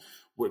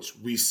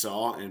we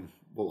saw, and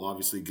we'll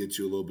obviously get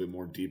to a little bit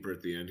more deeper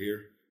at the end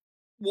here?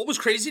 What was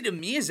crazy to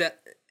me is that,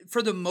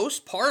 for the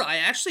most part, I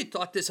actually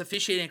thought this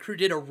officiating crew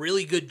did a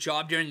really good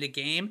job during the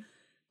game.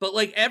 But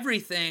like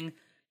everything,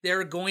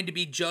 they're going to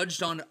be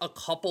judged on a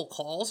couple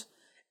calls.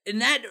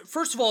 And that,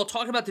 first of all,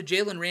 talk about the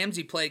Jalen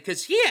Ramsey play,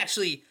 because he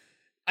actually,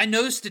 I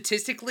know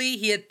statistically,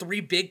 he had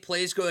 3 big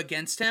plays go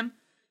against him.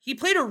 He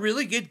played a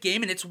really good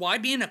game, and it's why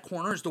being a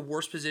corner is the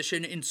worst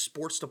position in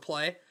sports to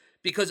play,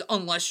 because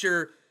unless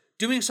you're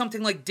doing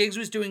something like Diggs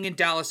was doing in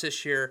Dallas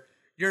this year,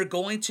 you're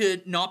going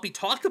to not be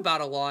talked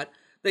about a lot.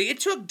 Like, it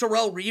took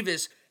Darrelle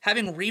Revis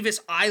having Revis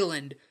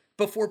Island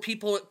before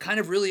people kind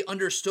of really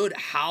understood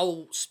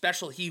how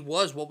special he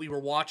was, what we were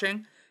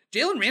watching.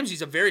 Jalen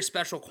Ramsey's a very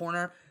special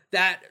corner.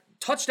 That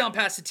touchdown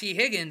pass to T.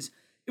 Higgins,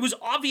 it was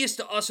obvious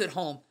to us at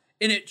home,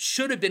 and it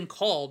should have been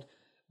called.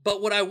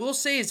 But what I will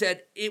say is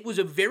that it was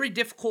a very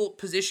difficult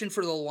position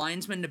for the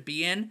linesman to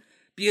be in,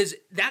 because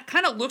that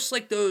kind of looks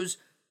like those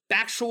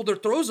back shoulder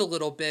throws a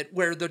little bit,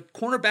 where the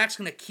cornerback's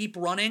going to keep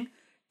running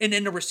and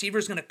then the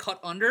receiver's going to cut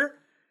under.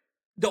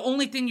 The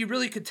only thing you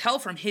really could tell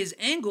from his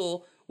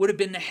angle would have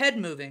been the head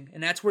moving,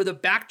 and that's where the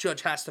back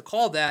judge has to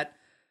call that.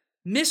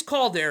 Missed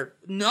call there.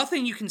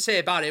 Nothing you can say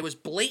about it. It was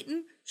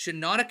blatant. Should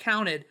not have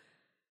counted.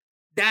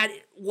 That,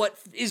 what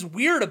is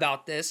weird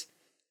about this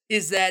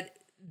is that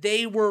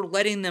they were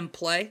letting them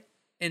play,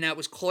 and that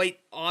was quite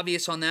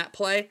obvious on that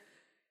play.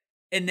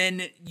 And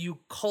then you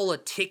call a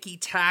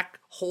ticky-tack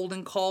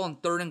holding call on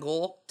 3rd and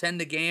goal to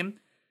end the game.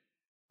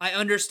 I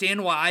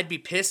understand why I'd be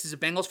pissed as a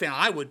Bengals fan.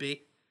 I would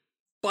be.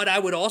 But I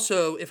would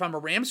also, if I'm a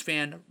Rams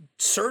fan,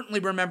 certainly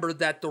remember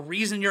that the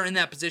reason you're in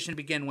that position to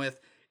begin with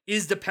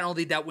is the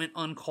penalty that went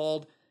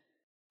uncalled.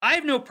 I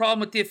have no problem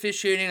with the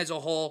officiating as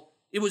a whole.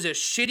 It was a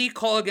shitty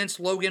call against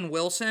Logan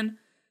Wilson,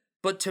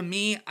 but to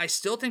me, I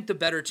still think the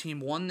better team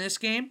won this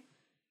game.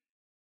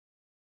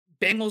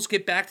 Bengals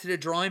get back to the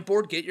drawing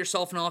board, get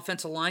yourself an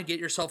offensive line, get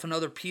yourself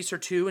another piece or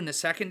two in the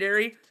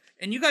secondary,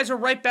 and you guys are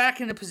right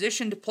back in a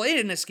position to play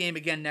in this game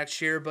again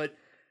next year. But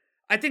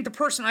I think the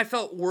person I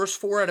felt worse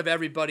for out of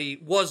everybody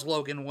was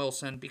Logan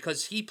Wilson,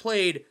 because he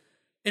played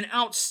an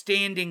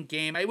outstanding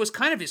game. It was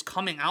kind of his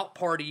coming out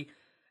party.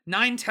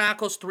 9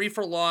 tackles, 3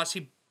 for loss.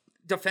 He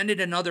defended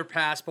another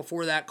pass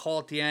before that call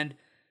at the end.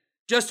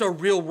 Just a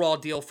real raw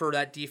deal for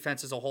that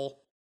defense as a whole.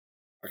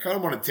 I kind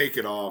of want to take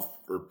it off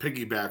or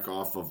piggyback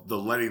off of the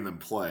letting them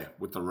play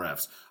with the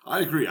refs. I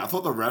agree. I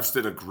thought the refs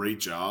did a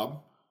great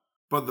job,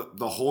 but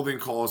the holding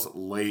calls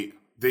late,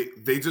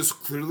 they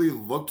just clearly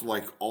looked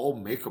like all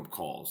makeup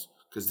calls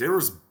because there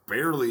was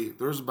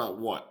about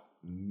what,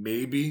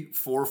 maybe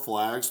 4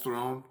 flags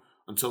thrown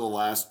until the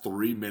last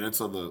 3 minutes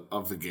of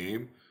the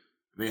game.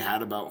 They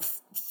had about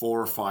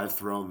 4 or 5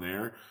 thrown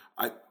there.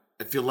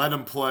 If you let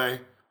them play,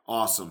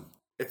 awesome.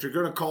 If you're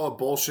gonna call it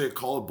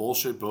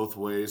bullshit both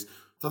ways.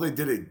 I thought they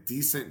did a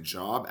decent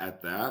job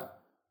at that,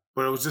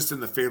 but it was just in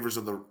the favors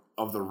of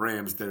the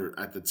Rams there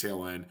at the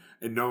tail end,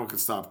 and no one could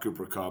stop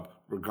Cooper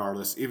Kupp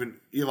regardless. Even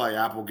Eli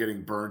Apple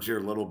getting burned here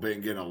a little bit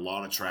and getting a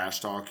lot of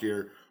trash talk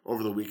here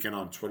over the weekend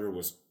on Twitter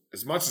was,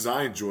 as much as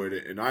I enjoyed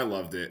it and I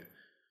loved it,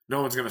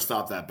 no one's going to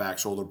stop that back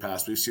shoulder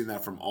pass. We've seen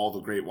that from all the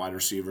great wide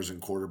receivers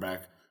and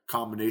quarterback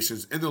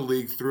combinations in the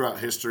league throughout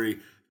history.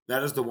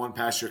 That is the one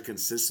pass you're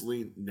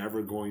consistently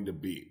never going to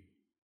beat.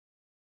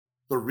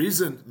 The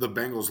reason the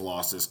Bengals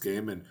lost this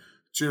game, and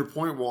to your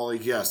point, Wally,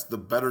 yes, the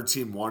better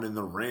team won in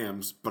the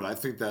Rams, but I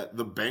think that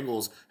the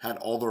Bengals had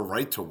all the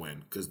right to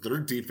win because their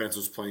defense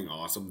was playing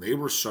awesome. They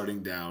were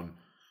shutting down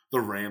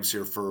the Rams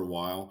here for a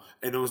while,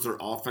 and it was their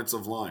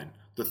offensive line.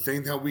 The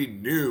thing that we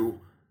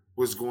knew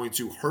was going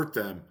to hurt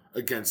them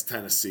against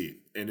Tennessee,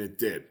 and it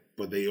did,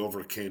 but they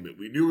overcame it.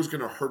 We knew it was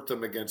going to hurt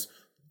them against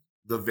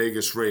the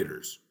Vegas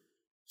Raiders.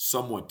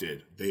 Somewhat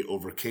did. They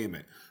overcame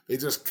it. They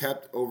just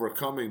kept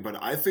overcoming.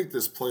 But I think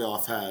these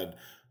playoffs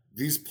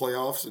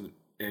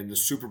and the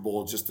Super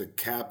Bowl just to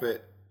cap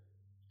it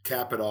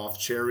off,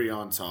 cherry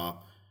on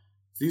top.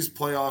 These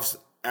playoffs,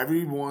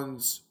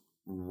 everyone's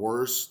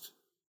worst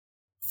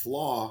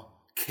flaw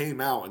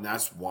came out, and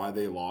that's why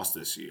they lost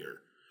this year.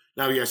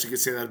 Now, yes, you could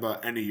say that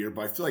about any year,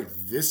 but I feel like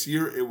this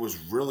year it was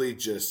really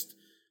just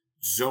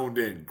zoned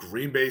in.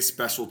 Green Bay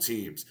special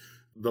teams,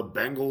 the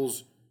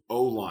Bengals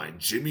O-line,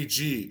 Jimmy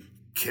G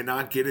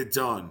cannot get it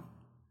done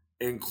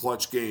in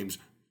clutch games,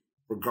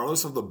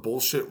 regardless of the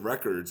bullshit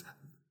records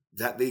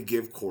that they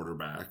give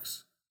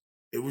quarterbacks.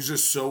 It was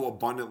just so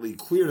abundantly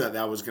clear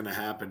that was going to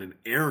happen, and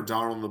Aaron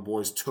Donald and the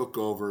boys took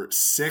over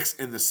 6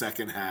 in the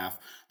second half.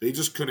 They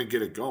just couldn't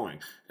get it going.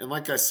 And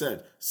like I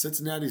said,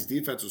 Cincinnati's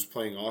defense was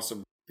playing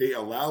awesome. They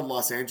allowed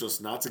Los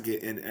Angeles not to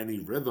get in any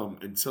rhythm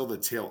until the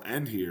tail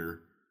end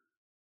here.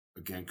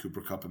 Again, Cooper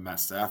Kupp and Matt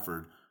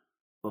Stafford.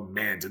 But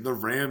man, did the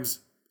Rams,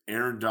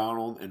 Aaron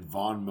Donald and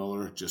Von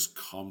Miller just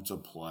come to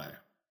play.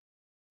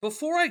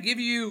 Before I give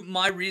you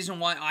my reason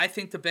why I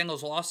think the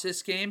Bengals lost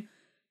this game,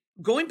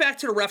 going back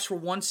to the refs for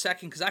 1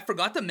 second, because I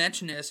forgot to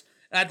mention this,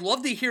 and I'd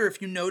love to hear if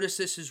you notice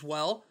this as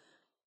well.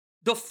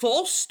 The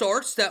false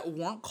starts that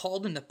weren't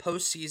called in the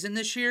postseason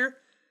this year,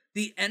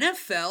 the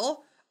NFL,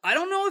 I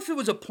don't know if it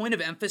was a point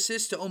of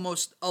emphasis to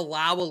almost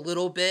allow a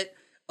little bit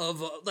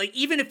of,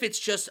 even if it's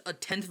just a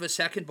tenth of a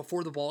second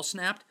before the ball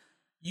snapped,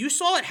 you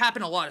saw it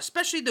happen a lot,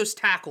 especially those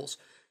tackles.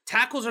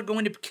 Tackles are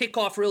going to kick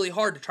off really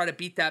hard to try to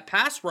beat that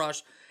pass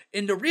rush.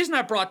 And the reason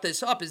I brought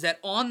this up is that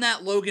on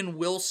that Logan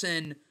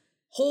Wilson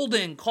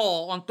holding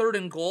call on 3rd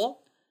and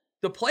goal,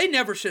 the play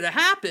never should have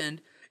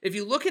happened. If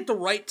you look at the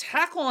right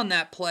tackle on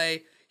that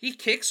play, he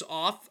kicks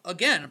off,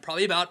 again,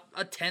 probably about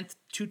a tenth,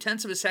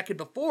 2/10 of a second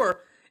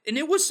before. And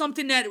it was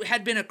something that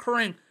had been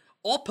occurring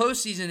all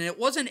postseason. And it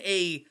wasn't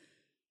a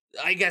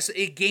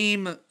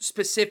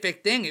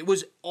game-specific thing. It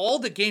was all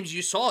the games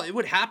you saw. It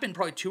would happen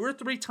probably 2 or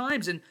 3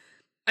 times. And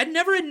I'd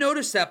never had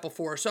noticed that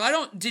before.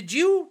 So did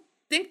you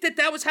think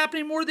that was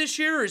happening more this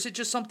year, or is it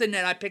just something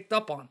that I picked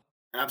up on?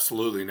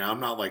 Absolutely. Now, I'm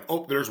not like,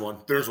 oh, there's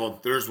one.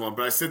 But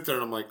I sit there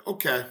and I'm like,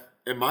 okay,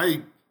 am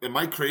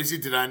I crazy?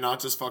 Did I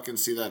not just fucking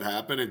see that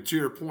happen? And to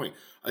your point,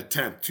 a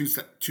tenth,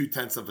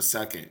 2/10 of a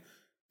second.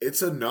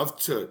 It's enough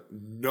to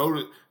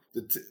notice.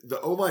 The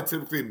O-line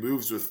typically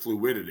moves with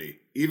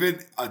fluidity.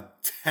 Even a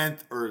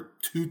tenth or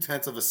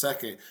 2/10 of a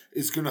second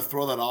is going to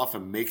throw that off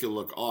and make it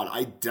look odd.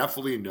 I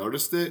definitely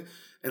noticed it.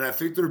 And I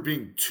think they're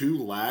being too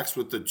lax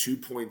with the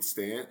 2-point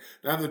stance.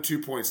 Not the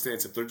 2-point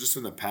stance, if they're just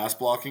in the pass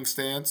blocking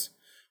stance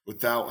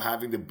without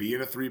having to be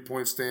in a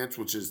 3-point stance,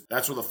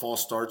 that's where the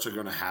false starts are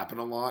going to happen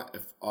a lot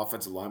if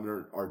offensive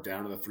linemen are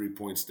down in the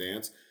 3-point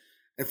stance.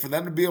 And for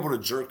them to be able to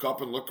jerk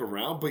up and look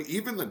around, but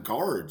even the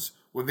guards,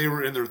 when they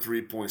were in their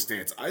 3-point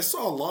stance, I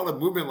saw a lot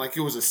of movement like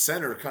it was a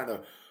center kind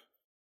of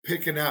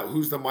picking out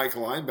who's the Mike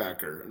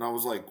linebacker.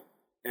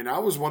 And I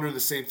was wondering the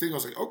same thing. I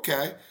was like,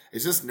 okay,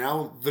 is this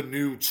now the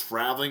new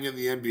traveling in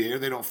the NBA?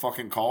 They don't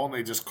fucking call and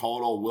they just call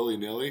it all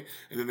willy-nilly,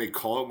 and then they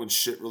call it when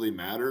shit really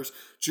matters.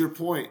 To your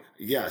point,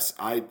 yes,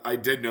 I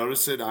did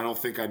notice it. I don't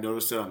think I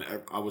noticed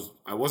it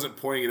I wasn't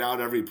pointing it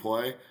out every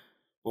play,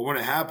 but when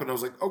it happened, I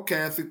was like,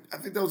 okay, I think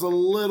that was a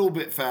little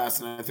bit fast,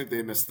 and I think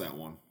they missed that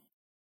one.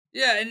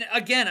 Yeah, and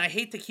again, I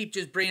hate to keep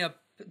just bringing up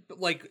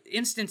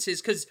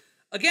instances because.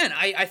 Again,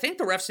 I think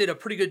the refs did a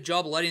pretty good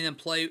job letting them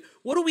play.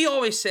 What do we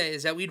always say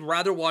is that we'd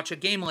rather watch a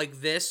game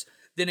like this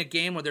than a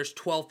game where there's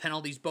 12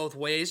 penalties both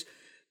ways.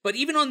 But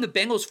even on the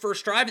Bengals'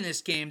 first drive in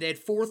this game, they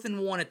had 4th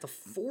and 1 at the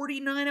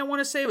 49, I want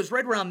to say. It was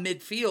right around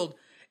midfield.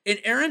 And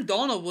Aaron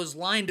Donald was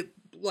lined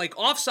like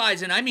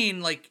offsides, and I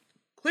mean like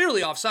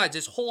clearly offsides.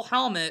 His whole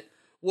helmet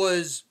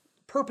was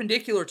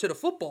perpendicular to the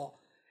football.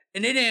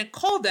 And they didn't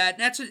call that.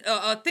 And that's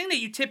a thing that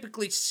you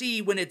typically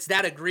see when it's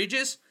that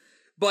egregious.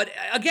 But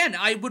again,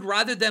 I would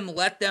rather them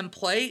let them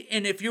play.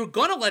 And if you're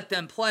going to let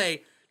them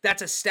play,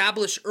 that's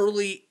established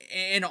early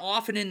and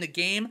often in the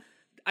game.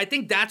 I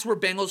think that's where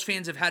Bengals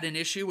fans have had an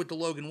issue with the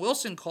Logan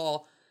Wilson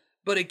call.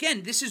 But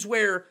again, this is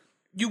where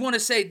you want to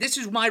say, this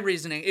is my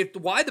reasoning.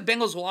 Why the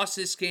Bengals lost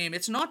this game,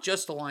 it's not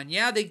just the line.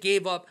 Yeah, they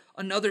gave up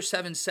another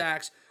 7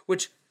 sacks,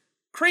 which,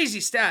 crazy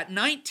stat,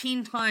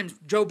 19 times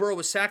Joe Burrow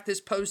was sacked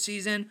this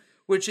postseason,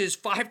 which is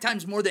 5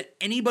 times more than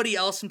anybody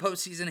else in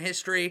postseason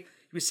history.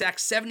 He was sacked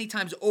 70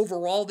 times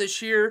overall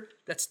this year.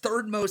 That's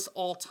 3rd most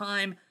all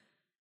time.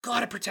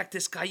 Gotta protect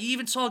this guy. You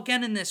even saw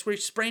again in this where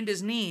he sprained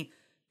his knee.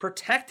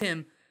 Protect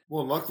him.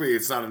 Well, luckily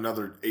it's not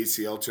another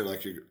ACL tear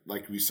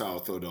like we saw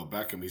with Odell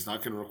Beckham. He's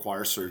not going to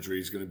require surgery.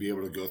 He's going to be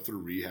able to go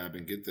through rehab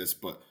and get this.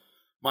 But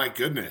my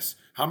goodness,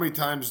 how many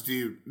times do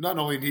you not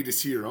only need to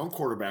see your own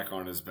quarterback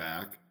on his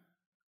back,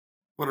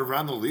 but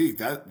around the league?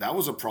 That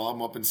was a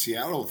problem up in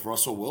Seattle with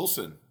Russell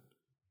Wilson.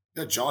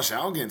 Yeah, Josh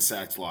Allen getting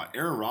sacked a lot.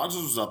 Aaron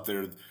Rodgers was up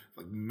there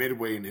like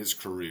midway in his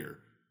career.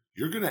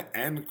 You're going to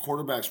end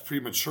quarterbacks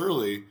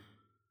prematurely.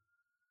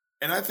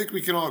 And I think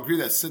we can all agree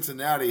that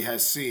Cincinnati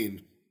has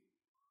seen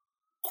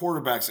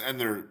quarterbacks end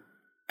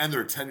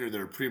their tenure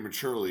there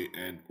prematurely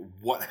and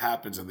what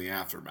happens in the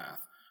aftermath.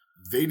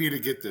 They need to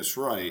get this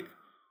right.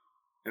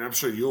 And I'm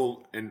sure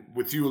and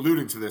with you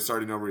alluding to this, I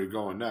already know where you're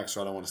going next,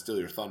 so I don't want to steal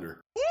your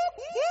thunder.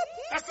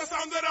 That's the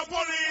sound of the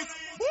police.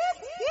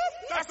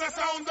 That's the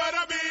sound of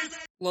the beat.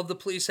 Love the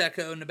police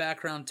echo in the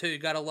background too. You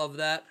gotta love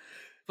that.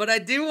 But I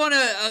do want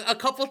to, a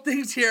couple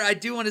things here I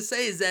do want to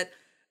say is that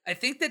I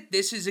think that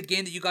this is a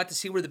game that you got to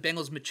see where the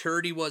Bengals'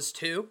 maturity was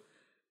too.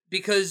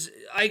 Because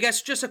I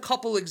guess just a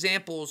couple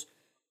examples.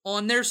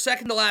 On their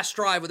second to last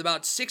drive with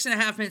about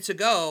 6.5 minutes to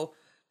go,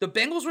 the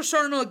Bengals were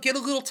starting to get a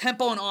little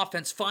tempo on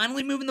offense,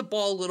 finally moving the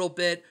ball a little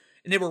bit,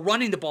 and they were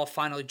running the ball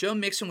finally. Joe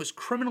Mixon was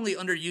criminally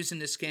underused in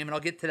this game, and I'll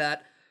get to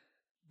that.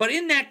 But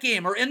in that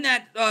game, or in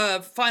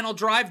that final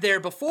drive there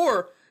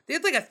before, they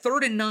had like a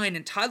 3rd and 9,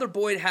 and Tyler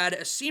Boyd had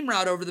a seam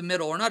route over the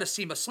middle, or not a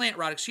seam, a slant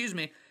route, excuse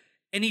me,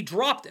 and he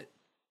dropped it.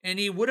 And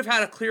he would have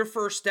had a clear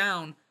first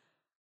down.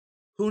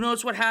 Who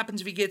knows what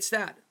happens if he gets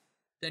that?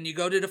 Then you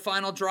go to the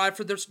final drive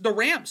for the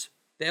Rams.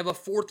 They have a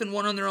 4th and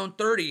 1 on their own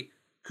 30.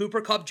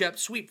 Cooper Kupp jet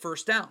sweep,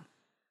 first down.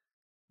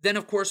 Then,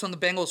 of course, on the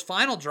Bengals'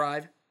 final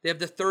drive, they have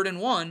the 3rd and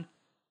 1.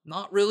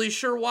 Not really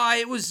sure why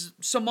it was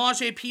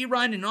Samaje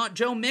Perine and not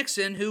Joe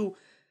Mixon, who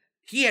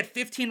he had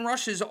 15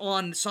 rushes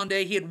on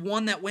Sunday. He had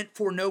 1 that went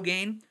for no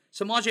gain.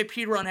 Samaje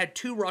Perine had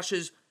 2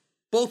 rushes.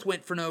 Both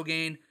went for no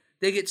gain.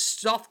 They get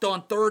stuffed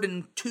on 3rd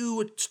and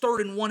 2, it's 3rd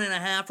and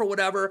 1.5 or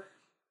whatever.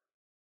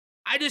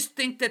 I just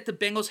think that the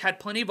Bengals had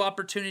plenty of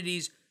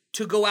opportunities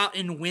to go out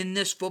and win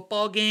this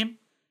football game,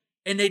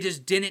 and they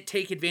just didn't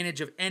take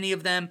advantage of any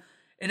of them.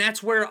 And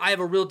that's where I have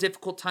a real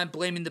difficult time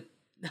blaming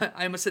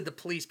I almost said the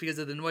police because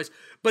of the noise,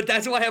 but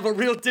that's why I have a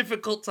real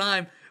difficult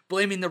time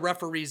blaming the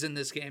referees in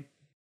this game.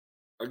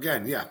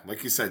 Again, yeah,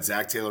 like you said,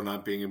 Zach Taylor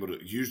not being able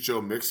to use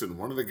Joe Mixon,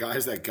 one of the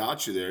guys that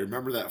got you there.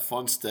 Remember that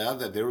fun stat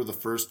that they were the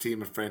first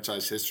team in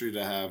franchise history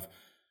to have,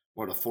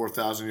 a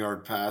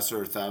 4,000-yard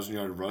passer,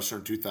 1,000-yard rusher,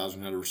 and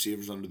 2,000-yard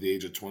receivers under the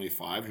age of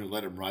 25, and you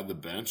let him ride the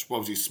bench? What,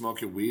 was he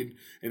smoking weed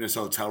in his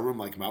hotel room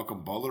like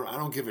Malcolm Butler? I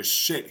don't give a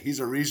shit. He's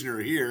a reason you're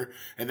here,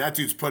 and that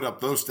dude's put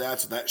up those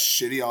stats with that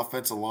shitty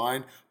offensive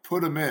line.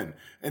 Put him in.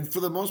 And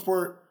for the most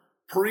part,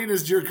 Perine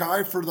is your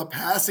guy for the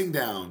passing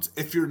downs.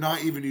 If you're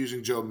not even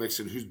using Joe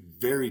Mixon, who's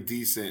very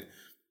decent,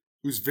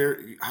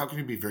 how can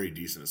you be very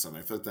decent at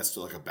something? I feel like that's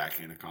still like a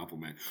backhanded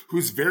compliment.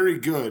 Who's very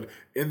good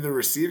in the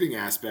receiving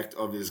aspect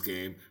of his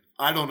game.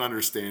 I don't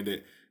understand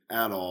it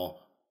at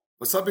all.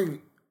 But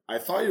something I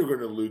thought you were going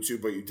to allude to,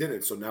 but you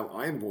didn't, so now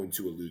I am going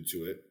to allude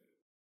to it.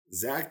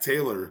 Zach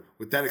Taylor,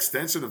 with that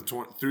extension of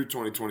through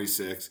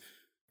 2026,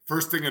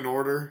 first thing in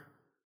order,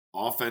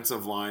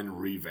 offensive line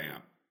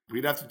revamp.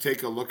 We'd have to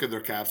take a look at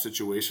their cap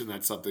situation.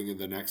 That's something in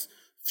the next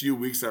few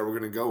weeks that we're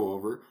going to go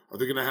over. Are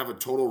they going to have a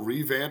total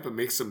revamp and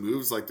make some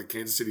moves like the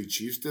Kansas City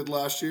Chiefs did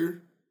last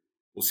year?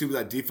 We'll see what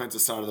that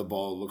defensive side of the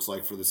ball looks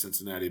like for the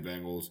Cincinnati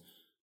Bengals.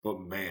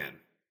 But man,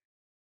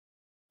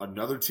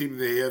 another team in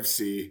the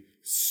AFC.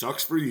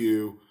 Sucks for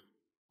you.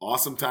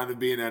 Awesome time to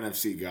be an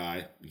NFC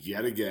guy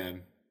yet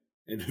again.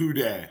 And who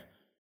dey?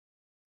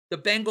 The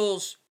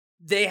Bengals,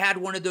 they had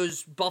one of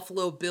those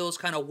Buffalo Bills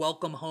kind of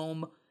welcome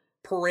home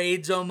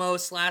parades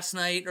almost last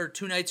night or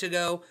 2 nights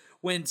ago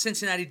when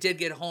Cincinnati did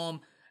get home.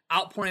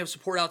 Outpouring of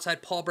support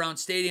outside Paul Brown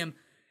Stadium.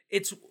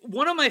 It's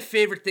one of my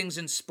favorite things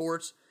in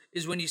sports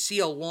is when you see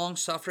a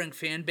long-suffering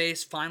fan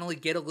base finally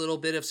get a little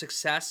bit of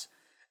success.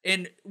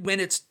 And when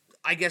it's,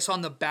 I guess,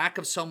 on the back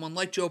of someone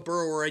like Joe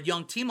Burrow or a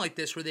young team like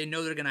this where they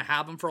know they're going to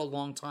have him for a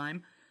long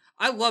time.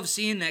 I love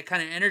seeing that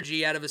kind of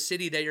energy out of a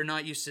city that you're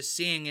not used to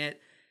seeing it.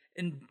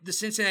 And the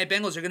Cincinnati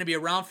Bengals are going to be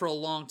around for a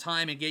long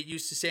time and get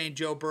used to saying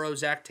Joe Burrow,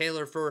 Zach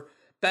Taylor for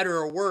better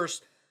or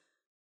worse.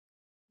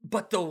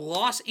 But the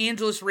Los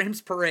Angeles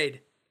Rams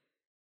parade,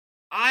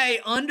 I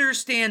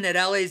understand that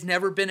LA's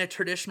never been a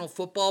traditional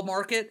football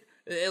market,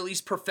 at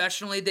least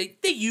professionally. They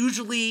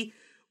usually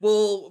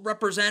will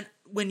represent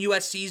when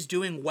USC's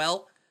doing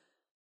well.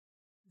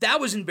 That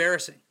was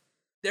embarrassing.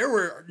 There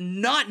were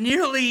not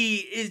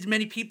nearly as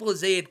many people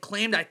as they had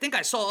claimed. I think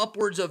I saw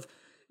upwards of,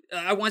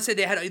 I want to say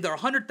they had either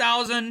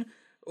 100,000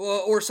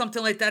 or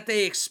something like that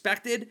they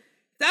expected. If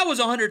that was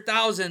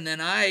 100,000, then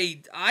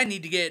I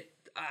need to get,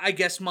 I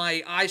guess,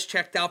 my eyes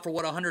checked out for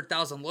what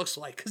 100,000 looks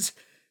like. Because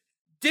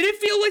did it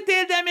feel like they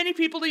had that many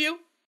people to you?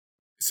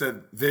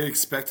 Said they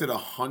expected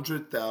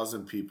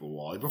 100,000 people,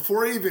 Wally.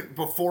 Before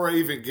I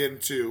even get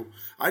into,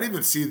 I didn't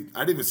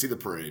even see the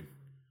parade.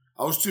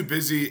 I was too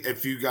busy.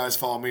 If you guys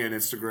follow me on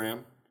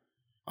Instagram,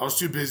 I was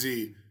too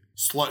busy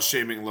slut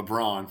shaming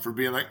LeBron for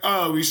being like,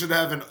 oh, we should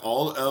have an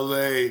all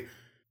LA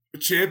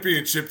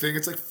championship thing.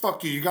 It's like,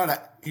 fuck you. You got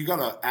a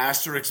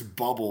asterisk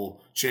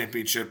bubble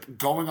championship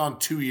going on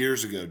 2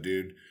 years ago,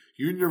 dude.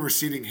 You and your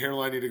receding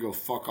hairline need to go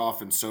fuck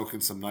off and soak in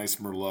some nice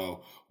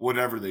Merlot,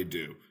 whatever they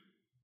do.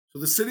 So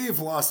the city of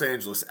Los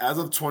Angeles, as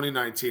of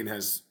 2019,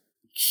 has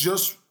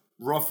just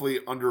roughly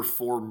under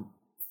 4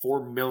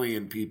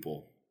 million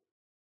people.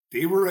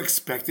 They were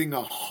expecting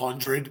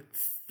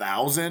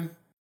 100,000,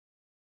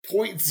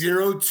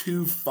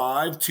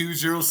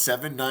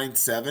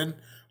 0.025-20797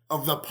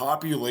 of the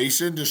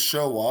population to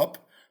show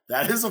up.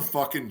 That is a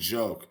fucking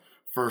joke,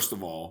 first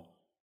of all.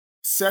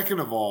 Second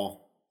of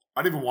all,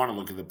 I don't even want to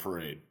look at the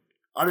parade.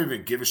 I don't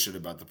even give a shit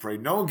about the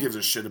parade. No one gives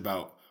a shit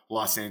about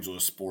Los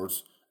Angeles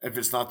sports if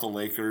it's not the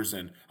Lakers,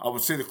 and I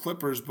would say the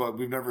Clippers, but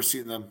we've never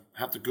seen them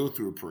have to go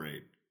through a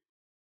parade.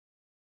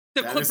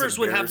 The Clippers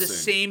would have the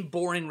same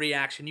boring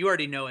reaction. You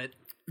already know it.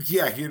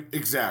 Yeah,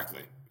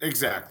 exactly.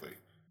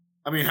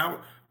 I mean, how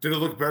did it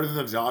look better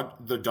than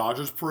the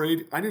Dodgers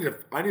parade? I need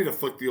to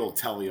flick the old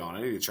telly on.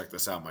 I need to check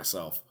this out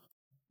myself.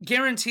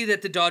 Guarantee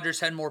that the Dodgers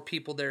had more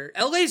people there.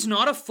 LA's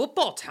not a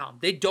football town.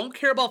 They don't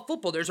care about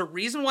football. There's a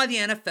reason why the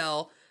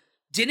NFL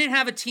didn't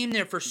have a team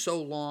there for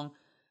so long.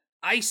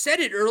 I said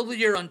it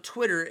earlier on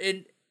Twitter,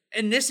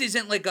 and this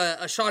isn't like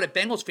a shot at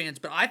Bengals fans,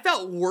 but I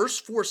felt worse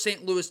for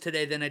St. Louis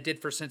today than I did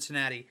for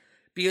Cincinnati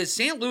because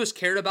St. Louis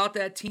cared about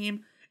that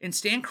team, and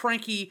Stan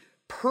Kroenke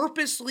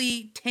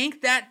purposely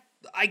tanked that,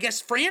 I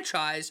guess,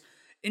 franchise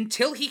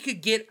until he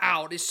could get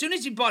out. As soon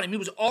as he bought him, he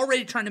was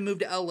already trying to move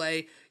to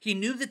LA. He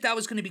knew that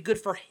was going to be good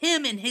for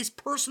him in his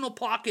personal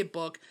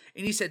pocketbook,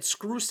 and he said,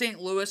 screw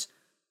St. Louis,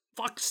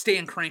 fuck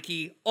Stan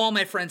Kroenke. All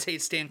my friends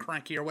hate Stan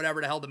Kroenke, or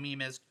whatever the hell the meme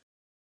is.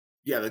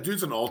 Yeah, the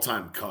dude's an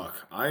all-time cuck.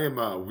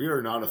 We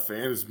are not a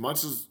fan. As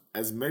much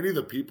as many of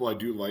the people I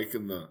do like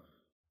in the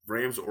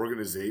Rams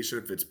organization,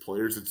 if it's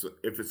players, if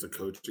it's the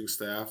coaching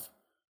staff,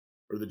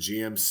 or the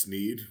GM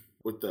Snead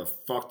with the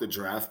fuck the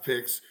draft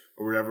picks,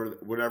 or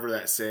whatever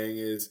that saying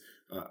is,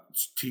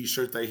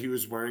 t-shirt that he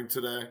was wearing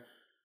today.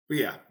 But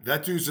yeah,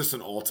 that dude's just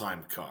an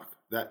all-time cuck.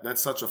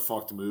 That's such a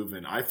fucked move,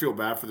 and I feel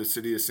bad for the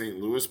city of St.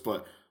 Louis,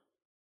 but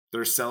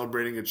they're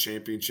celebrating a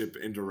championship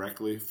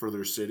indirectly for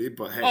their city.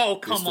 But hey, oh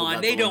come on,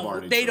 they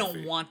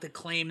don't want to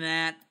claim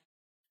that.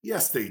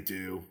 Yes, they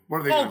do. What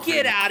are they? Oh,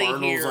 get out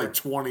of here! Like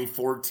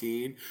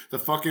 2014, the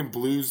fucking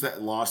Blues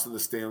that lost in the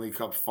Stanley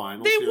Cup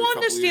Finals. They won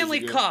the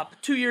Stanley Cup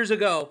 2 years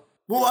ago.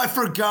 Well, I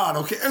forgot.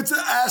 Okay, it's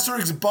an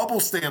asterisk bubble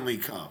Stanley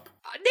Cup.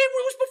 It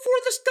was before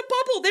the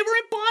bubble. They were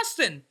in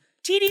Boston.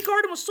 TD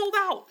Garden was sold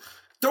out.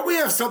 Don't we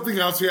have something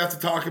else we have to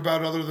talk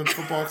about other than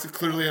football? Because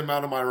clearly I'm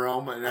out of my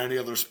realm in any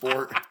other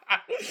sport.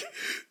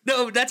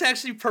 No, that's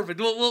actually perfect.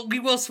 We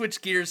will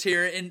switch gears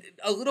here. And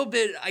a little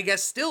bit, I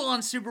guess, still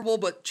on Super Bowl,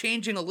 but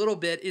changing a little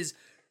bit, is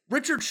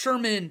Richard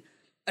Sherman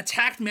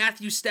attacked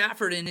Matthew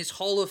Stafford in his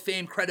Hall of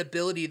Fame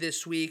credibility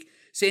this week,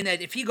 saying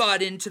that if he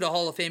got into the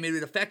Hall of Fame, it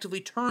would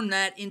effectively turn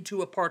that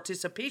into a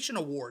participation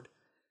award.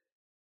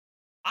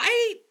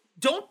 I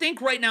don't think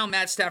right now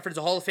Matt Stafford is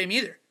a Hall of Fame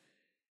either.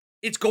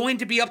 It's going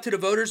to be up to the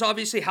voters,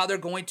 obviously, how they're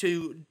going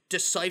to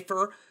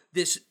decipher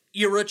this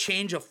era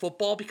change of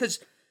football. Because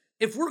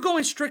if we're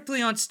going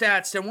strictly on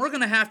stats, then we're going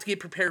to have to get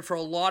prepared for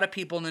a lot of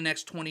people in the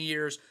next 20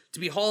 years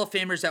to be Hall of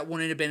Famers that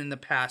wouldn't have been in the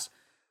past.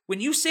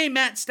 When you say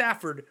Matt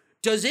Stafford,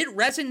 does it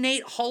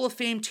resonate Hall of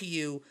Fame to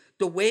you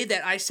the way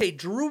that I say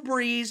Drew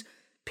Brees,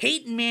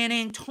 Peyton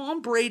Manning,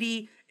 Tom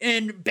Brady,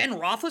 and Ben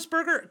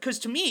Roethlisberger? Because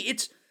to me,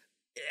 it's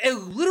a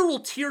literal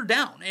tear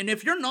down. And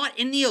if you're not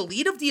in the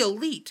elite of the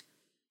elite,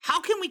 how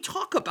can we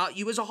talk about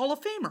you as a Hall of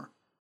Famer?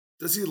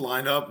 Does he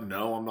line up?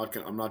 No, I'm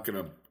not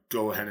gonna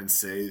go ahead and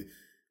say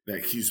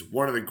that he's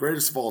one of the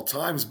greatest of all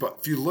times. But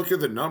if you look at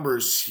the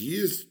numbers, he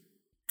is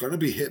going to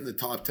be hitting the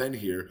top 10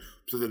 here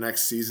to the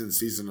next season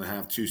and a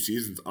half, 2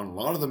 seasons on a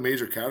lot of the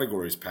major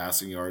categories: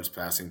 passing yards,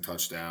 passing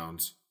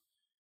touchdowns.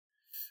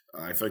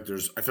 I feel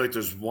like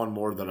there's one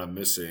more that I'm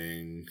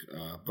missing,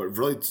 but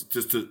really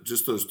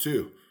just those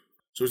two.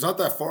 So he's not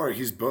that far.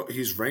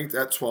 He's ranked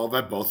at 12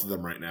 at both of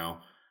them right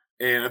now.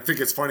 And I think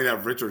it's funny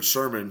that Richard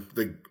Sherman,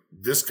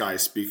 this guy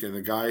speaking,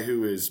 the guy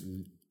who is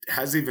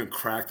has even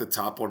cracked the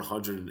top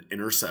 100 in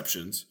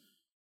interceptions.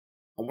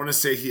 I want to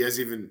say he has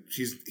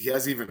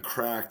even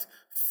cracked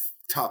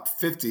top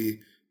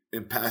 50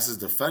 in passes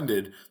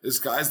defended. This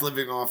guy's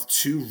living off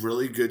 2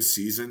 really good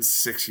seasons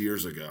 6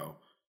 years ago.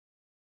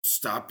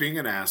 Stop being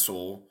an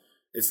asshole.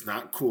 It's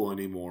not cool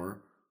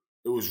anymore.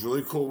 It was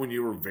really cool when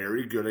you were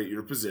very good at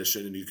your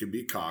position and you can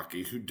be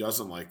cocky. Who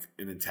doesn't like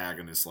an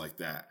antagonist like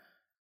that?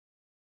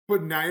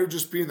 But now you're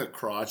just being the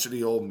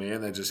crotchety old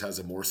man that just has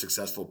a more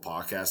successful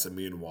podcast than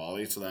me and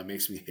Wally, so that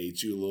makes me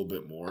hate you a little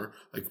bit more.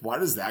 Like, why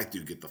does that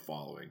dude get the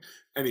following?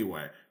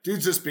 Anyway,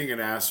 dude's just being an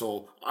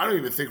asshole. I don't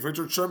even think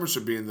Richard Sherman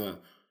should be in the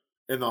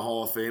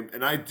Hall of Fame,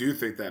 and I do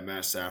think that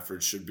Matt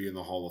Stafford should be in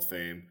the Hall of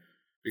Fame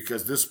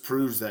because this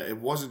proves that it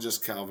wasn't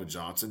just Calvin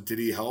Johnson. Did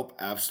he help?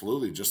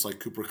 Absolutely, just like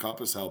Cooper Kupp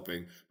is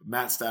helping. But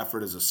Matt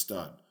Stafford is a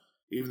stud.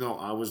 Even though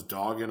I was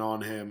dogging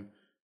on him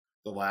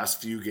the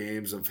last few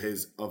games of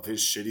his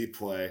shitty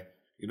play,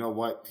 you know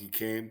what?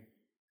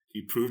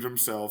 He proved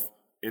himself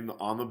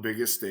on the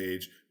biggest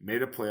stage,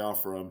 made a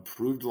playoff run,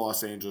 proved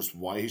Los Angeles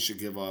why they should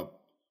give up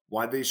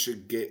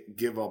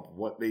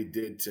what they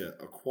did to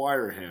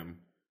acquire him.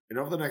 And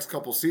over the next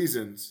couple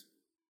seasons,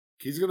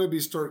 he's going to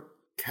start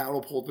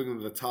catapulting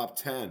into the top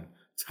 10,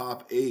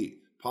 top 8,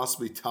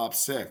 possibly top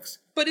 6.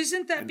 But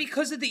isn't that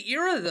because of the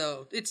era,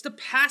 though? It's the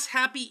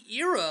pass-happy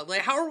era.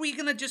 Like, how are we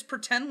going to just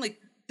pretend like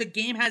the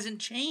game hasn't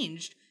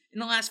changed in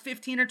the last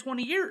 15 or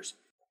 20 years?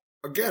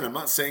 Again, I'm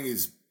not saying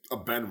he's a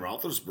Ben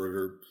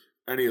Roethlisberger,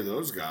 any of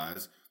those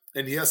guys.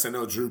 And yes, I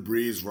know Drew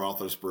Brees,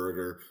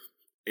 Roethlisberger,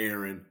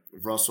 Aaron,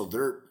 Russell,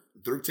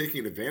 they're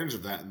taking advantage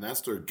of that, and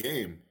that's their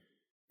game.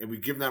 And we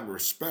give them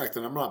respect,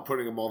 and I'm not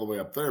putting them all the way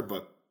up there,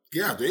 but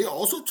yeah, they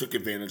also took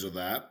advantage of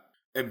that.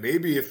 And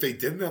maybe if they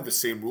didn't have the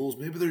same rules,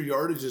 maybe their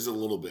yardage is a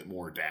little bit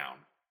more down,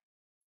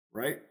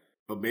 right?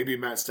 But maybe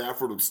Matt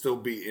Stafford would still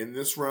be in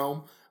this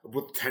realm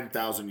with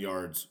 10,000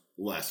 yards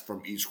less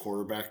from each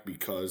quarterback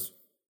because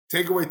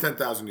take away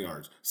 10,000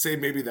 yards. Say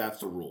maybe that's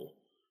the rule,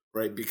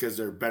 right? Because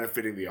they're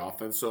benefiting the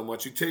offense so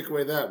much. You take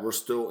away that, we're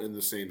still in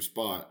the same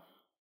spot.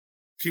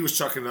 He was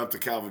chucking it up to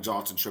Calvin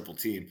Johnson triple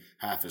team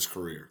half his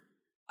career.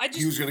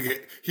 He was gonna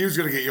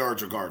get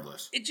yards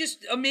regardless. It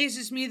just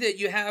amazes me that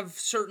you have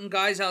certain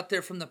guys out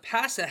there from the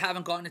past that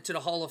haven't gotten into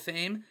the Hall of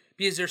Fame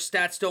because their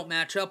stats don't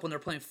match up when they're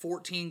playing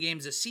 14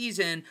 games a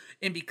season,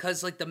 and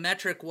because like the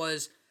metric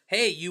was,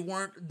 hey, you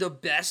weren't the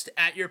best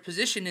at your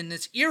position in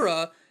this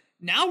era.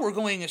 Now we're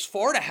going as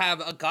far to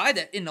have a guy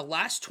that in the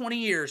last 20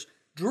 years,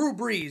 Drew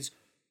Brees,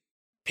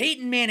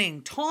 Peyton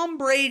Manning, Tom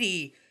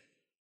Brady,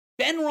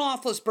 Ben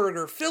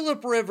Roethlisberger,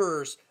 Phillip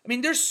Rivers. I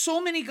mean, there's so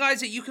many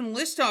guys that you can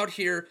list out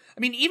here. I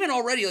mean, even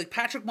already, like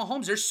Patrick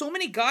Mahomes, there's so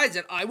many guys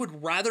that I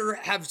would rather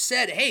have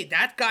said, hey,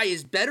 that guy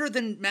is better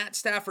than Matt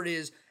Stafford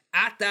is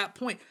at that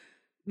point.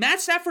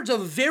 Matt Stafford's a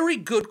very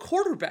good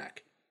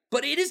quarterback,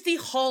 but it is the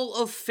Hall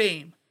of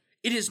Fame.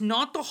 It is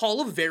not the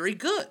Hall of Very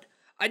Good.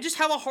 I just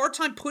have a hard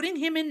time putting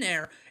him in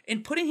there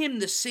and putting him in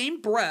the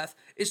same breath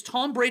as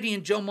Tom Brady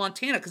and Joe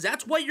Montana, because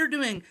that's what you're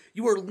doing.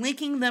 You are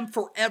linking them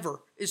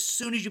forever as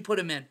soon as you put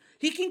him in.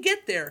 He can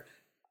get there.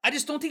 I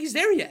just don't think he's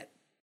there yet.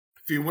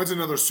 If he wins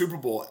another Super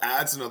Bowl,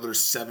 adds another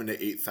 7,000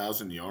 to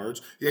 8,000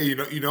 yards. Yeah,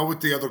 you know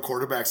what the other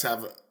quarterbacks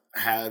have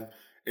had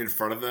in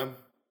front of them?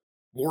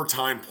 More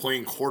time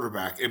playing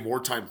quarterback and more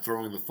time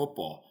throwing the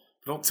football.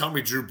 Don't tell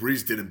me Drew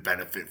Brees didn't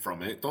benefit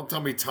from it. Don't tell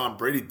me Tom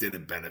Brady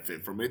didn't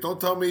benefit from it. Don't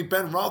tell me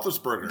Ben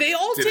Roethlisberger. They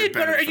all did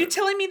better. Are you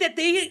telling me that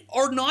they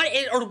are not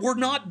or were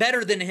not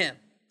better than him?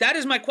 That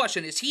is my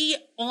question. Is he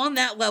on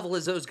that level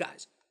as those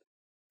guys?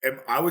 And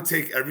I would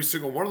take every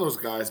single one of those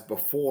guys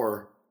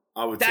before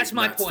I would take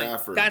Matt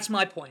Stafford. That's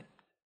my point.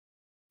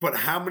 But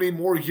how many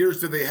more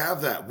years do they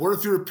have that? What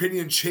if your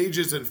opinion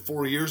changes in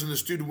 4 years and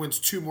this dude wins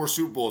 2 more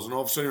Super Bowls and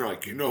all of a sudden you're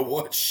like, you know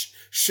what?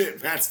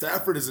 Shit, Matt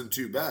Stafford isn't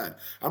too bad.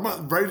 I'm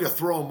not ready to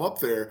throw him up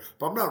there,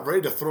 but I'm not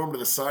ready to throw him to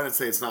the side and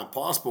say it's not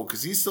possible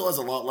because he still has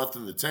a lot left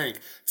in the tank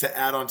to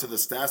add on to the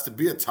stats to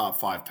be a top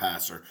 5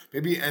 passer.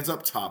 Maybe he ends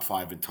up top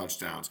 5 in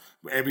touchdowns.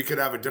 And we could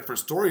have a different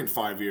story in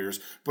 5 years,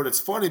 but it's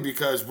funny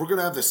because we're going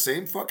to have the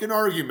same fucking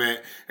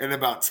argument in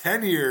about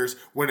 10 years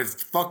when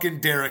it's fucking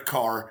Derek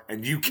Carr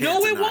and you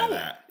can't deny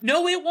that.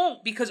 No, it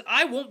won't, because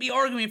I won't be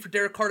arguing for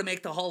Derek Carr to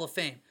make the Hall of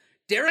Fame.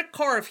 Derek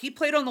Carr, if he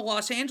played on the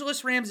Los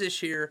Angeles Rams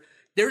this year,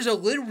 there's a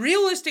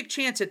realistic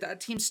chance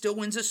that team still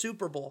wins a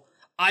Super Bowl.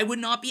 I would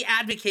not be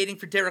advocating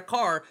for Derek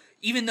Carr,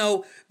 even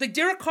though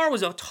Derek Carr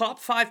was a top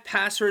 5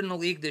 passer in the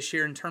league this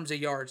year in terms of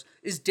yards.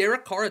 Is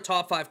Derek Carr a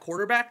top 5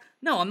 quarterback?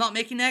 No, I'm not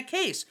making that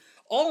case.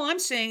 All I'm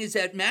saying is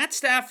that Matt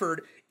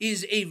Stafford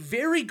is a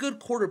very good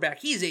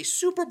quarterback. He is a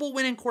Super Bowl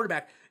winning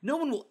quarterback. No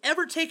one will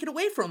ever take it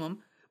away from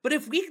him. But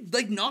if we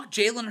knock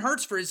Jalen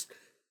Hurts for his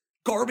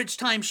garbage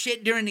time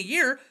shit during the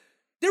year,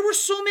 there were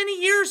so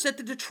many years that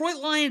the Detroit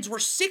Lions were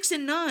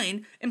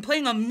 6-9 and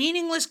playing a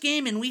meaningless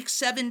game in week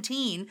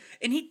 17,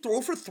 and he'd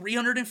throw for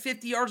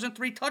 350 yards and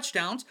 3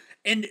 touchdowns,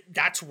 and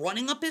that's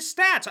running up his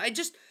stats.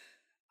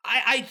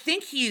 I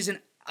think he's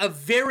a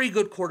very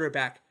good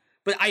quarterback,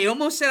 but I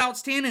almost said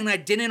outstanding and I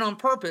didn't on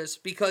purpose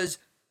because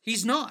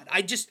he's not.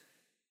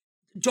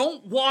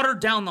 don't water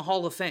down the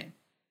Hall of Fame.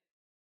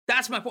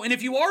 That's my point. And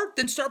if you are,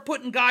 then start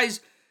putting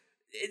guys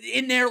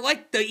in there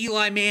like the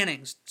Eli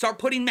Mannings. Start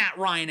putting Matt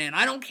Ryan in.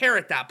 I don't care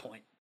at that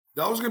point.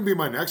 That was going to be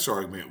my next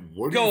argument.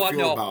 What do you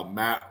feel about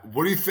Matt?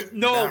 What do you think?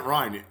 Matt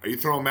Ryan. Are you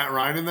throwing Matt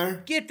Ryan in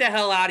there? Get the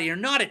hell out of here.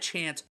 Not a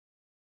chance.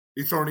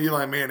 You throwing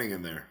Eli Manning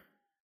in there?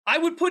 I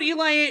would put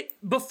Eli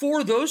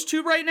before those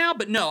two right now,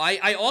 but no,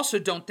 I also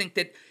don't think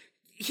that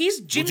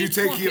he's Jimmy Would you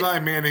take Plunkett. Eli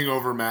Manning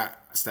over Matt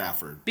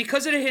Stafford?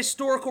 Because of the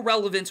historical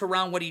relevance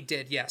around what he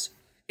did, yes.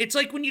 It's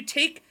like when you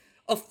take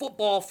a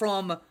football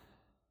from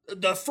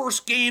the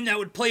first game that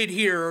was played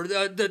here, or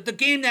the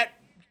game that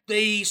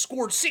they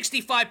scored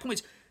 65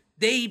 points.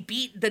 They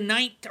beat the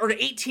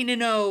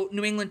 18-0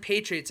 New England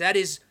Patriots. That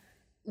is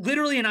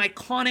literally an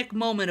iconic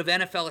moment of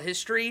NFL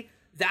history.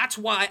 That's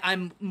why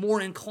I'm more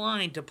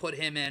inclined to put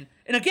him in.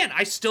 And again,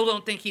 I still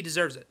don't think he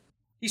deserves it.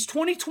 He's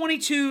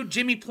 2022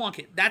 Jimmy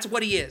Plunkett. That's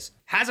what he is.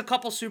 Has a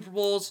couple Super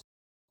Bowls.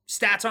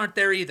 Stats aren't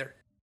there either.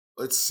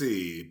 Let's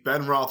see.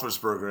 Ben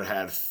Roethlisberger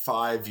had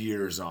 5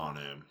 years on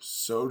him.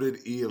 So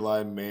did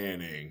Eli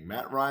Manning.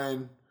 Matt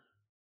Ryan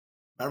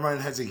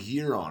has a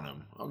year on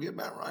him. I'll get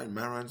Matt Ryan.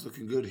 Matt Ryan's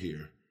looking good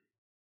here.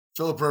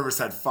 Phillip Rivers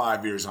had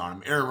 5 years on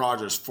him. Aaron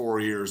Rodgers, 4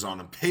 years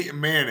on him. Peyton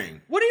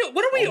Manning. What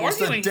are we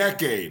almost arguing? A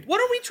decade. What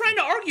are we trying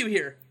to argue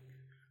here?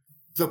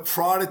 The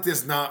product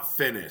is not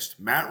finished.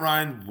 Matt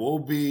Ryan will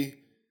be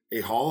a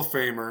Hall of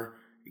Famer.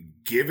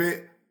 Give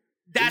it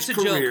That's his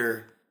a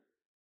career.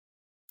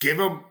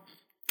 Joke.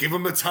 Give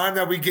him the time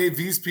that we gave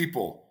these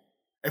people.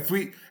 If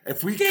we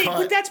okay, cut,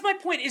 but that's my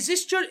point. Is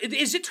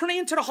it turning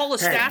into the Hall of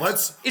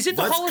Stats? Is it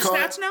the Hall of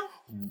Stats now?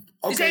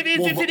 Okay,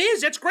 if it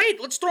is, that's great.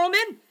 Let's throw him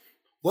in.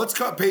 Let's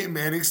cut Peyton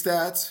Manning's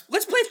stats.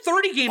 Let's play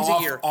 30 games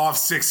a year. Off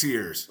 6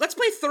 years. Let's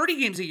play 30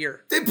 games a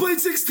year. They played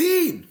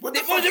 16. What the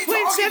fuck are you They're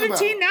playing talking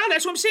 17 about? now.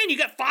 That's what I'm saying. You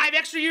got 5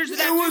 extra years of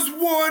that. It was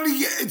 1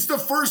 year. It's the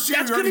first year.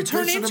 That's going to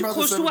turn into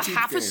close to a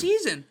half a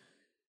season.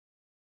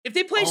 If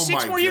they play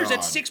 6 more years,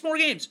 that's 6 more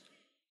games.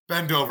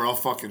 Bend over. I'll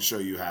fucking show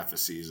you half a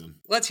season.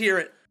 Let's hear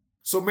it.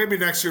 So maybe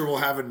next year we'll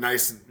have a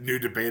nice new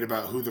debate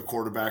about who the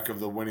quarterback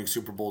of the winning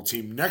Super Bowl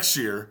team next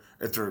year,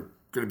 if they're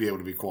going to be able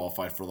to be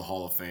qualified for the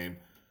Hall of Fame.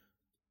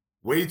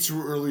 Way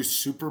too early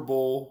Super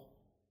Bowl,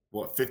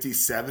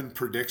 57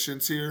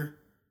 predictions here?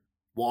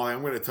 Well,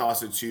 I'm going to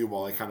toss it to you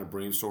while I kind of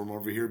brainstorm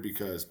over here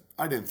because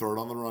I didn't throw it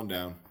on the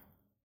rundown.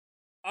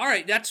 All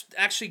right, that's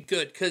actually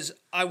good because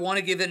I want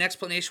to give an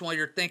explanation while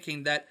you're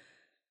thinking that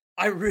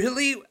I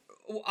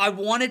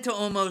wanted to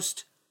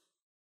almost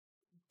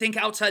think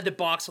outside the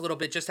box a little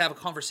bit, just to have a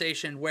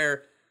conversation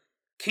where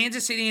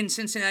Kansas City and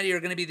Cincinnati are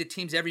going to be the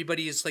teams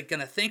everybody is like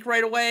going to think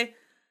right away.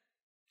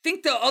 I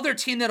think the other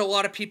team that a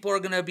lot of people are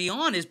going to be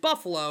on is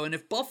Buffalo. And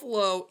if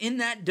Buffalo in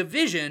that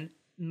division,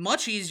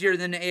 much easier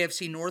than the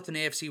AFC North and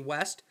AFC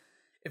West,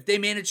 if they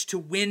manage to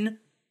win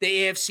the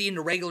AFC in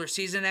the regular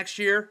season next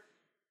year,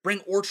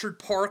 bring Orchard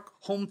Park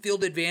home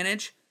field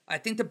advantage, I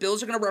think the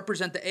Bills are going to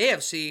represent the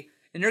AFC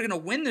and they're going to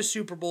win the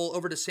Super Bowl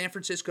over the San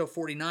Francisco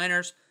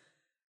 49ers.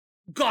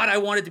 God, I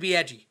wanted to be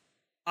edgy.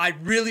 I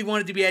really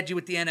wanted to be edgy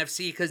with the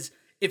NFC because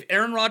if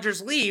Aaron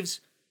Rodgers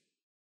leaves,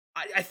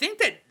 I think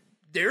that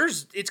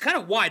it's kind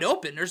of wide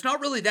open. There's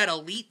not really that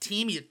elite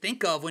team you'd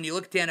think of when you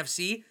look at the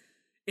NFC.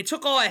 It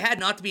took all I had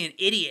not to be an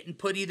idiot and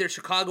put either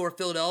Chicago or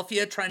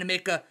Philadelphia trying to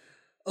make a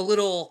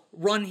little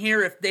run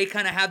here if they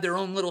kind of have their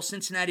own little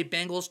Cincinnati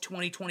Bengals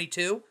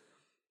 2022.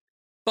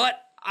 But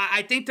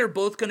I think they're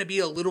both going to be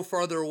a little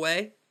farther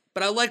away.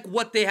 But I like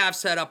what they have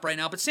set up right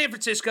now. But San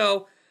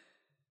Francisco,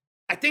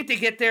 I think they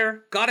get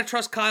there. Got to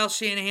trust Kyle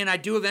Shanahan. I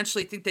do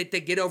eventually think that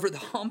they get over the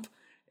hump.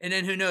 And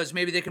then who knows,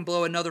 maybe they can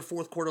blow another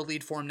fourth quarter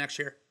lead for him next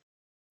year.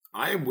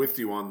 I am with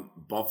you on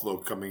Buffalo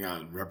coming out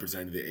and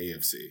representing the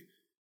AFC.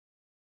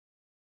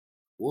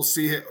 We'll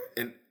see it,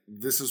 and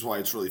this is why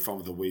it's really fun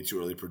with the way too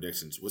early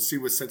predictions. We'll see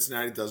what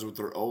Cincinnati does with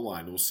their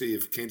O-line. We'll see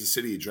if Kansas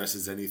City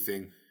addresses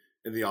anything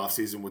in the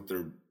offseason with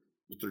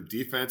their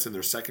defense and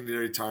their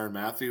secondary. Tyrann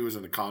Mathieu is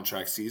in a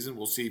contract season.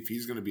 We'll see if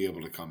he's going to be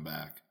able to come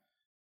back.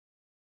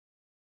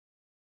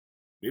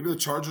 Maybe the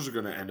Chargers are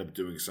going to end up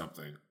doing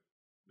something.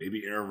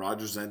 Maybe Aaron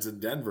Rodgers ends in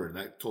Denver, and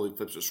that totally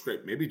flips the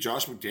script. Maybe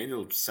Josh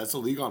McDaniel sets the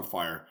league on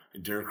fire,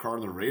 and Derek Carr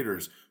and the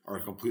Raiders are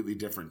a completely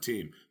different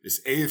team. This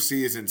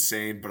AFC is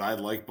insane, but I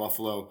like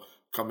Buffalo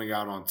coming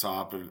out on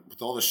top. And with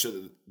all the shit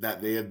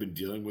that they have been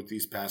dealing with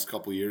these past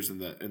couple of years in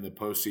the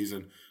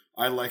postseason,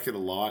 I like it a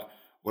lot.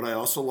 What I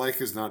also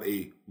like is not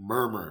a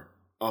murmur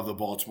of the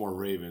Baltimore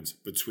Ravens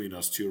between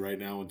us two right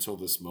now until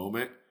this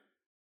moment.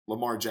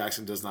 Lamar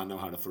Jackson does not know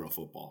how to throw a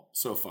football,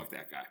 so fuck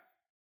that guy.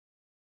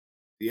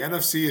 The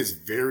NFC is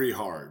very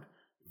hard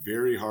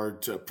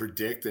to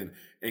predict and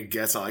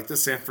guess. I like the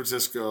San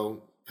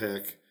Francisco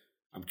pick.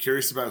 I'm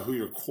curious about who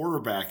your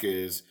quarterback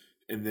is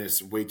in this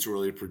way too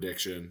early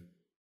prediction.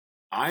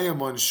 I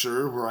am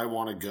unsure where I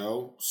want to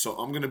go, so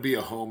I'm going to be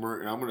a homer,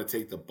 and I'm going to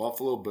take the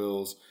Buffalo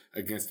Bills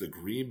against the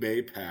Green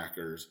Bay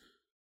Packers,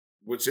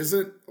 which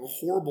isn't a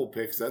horrible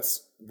pick.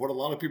 That's what a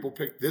lot of people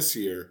picked this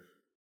year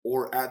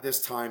or at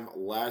this time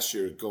last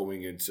year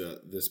going into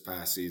this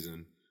past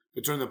season.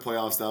 But during the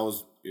playoffs, that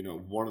was,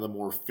 one of the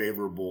more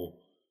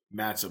favorable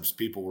matchups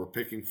people were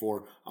picking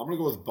for. I'm going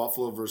to go with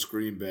Buffalo versus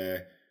Green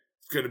Bay.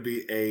 It's going to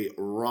be a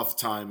rough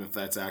time if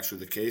that's actually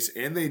the case.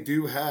 And they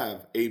do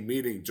have a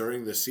meeting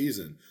during the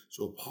season.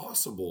 So a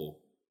possible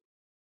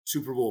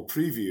Super Bowl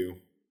preview,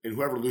 and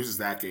whoever loses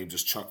that game,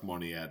 just chuck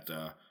money at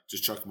that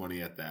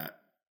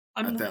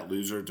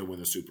loser to win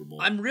the Super Bowl.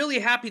 I'm really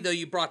happy, though,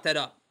 you brought that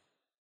up.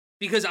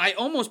 Because I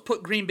almost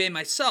put Green Bay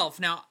myself.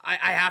 Now,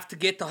 I have to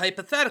get the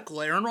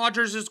hypothetical. Aaron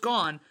Rodgers is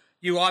gone.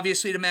 You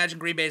obviously imagine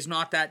Green Bay is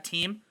not that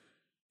team.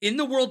 In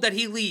the world that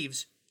he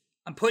leaves,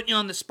 I'm putting you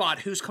on the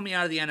spot. Who's coming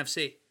out of the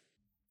NFC?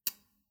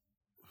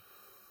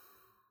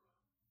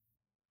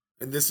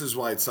 And this is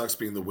why it sucks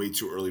being the way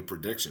too early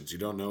predictions. You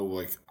don't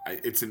know,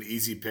 it's an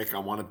easy pick. I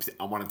want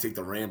to take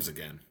the Rams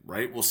again,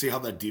 right? We'll see how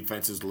that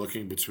defense is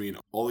looking between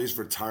all these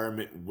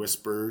retirement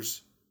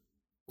whispers.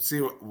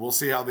 We'll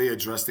see how they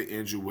address the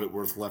Andrew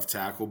Whitworth left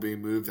tackle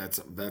being moved.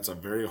 That's a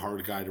very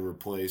hard guy to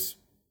replace.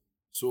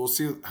 So we'll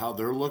see how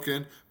they're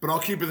looking. But I'll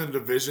keep it in the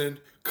division.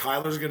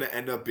 Kyler's going to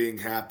end up being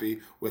happy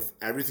with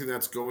everything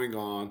that's going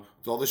on,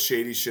 with all the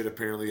shady shit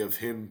apparently of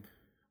him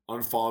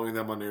unfollowing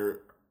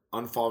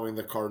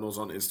the Cardinals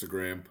on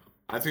Instagram.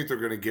 I think they're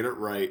going to get it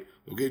right.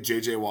 They'll get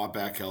J.J. Watt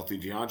back healthy.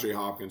 DeAndre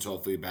Hopkins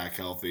hopefully back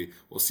healthy.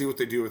 We'll see what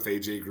they do with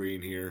A.J.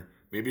 Green here.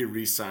 Maybe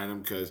re-sign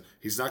him because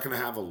he's not going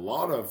to have a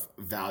lot of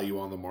value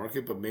on the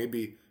market, but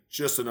maybe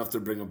just enough to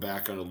bring him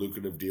back on a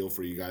lucrative deal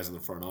for you guys in the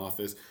front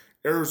office.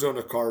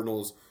 Arizona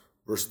Cardinals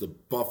versus the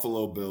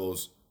Buffalo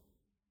Bills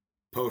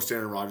post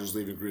Aaron Rodgers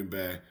leaving Green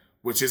Bay,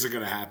 which isn't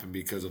going to happen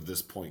because of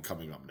this point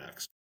coming up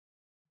next.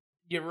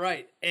 You're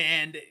right.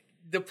 And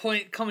the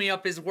point coming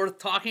up is worth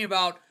talking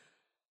about.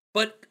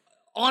 But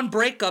on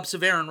breakups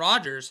of Aaron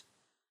Rodgers,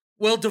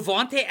 will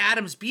Davante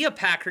Adams be a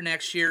Packer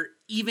next year,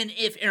 even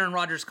if Aaron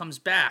Rodgers comes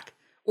back?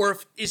 Or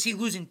is he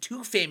losing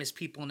two famous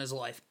people in his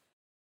life?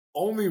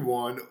 Only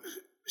one.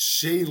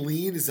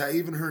 Shailene, is that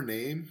even her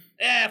name?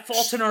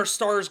 Fault in Our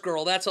Stars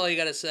girl. That's all you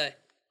got to say.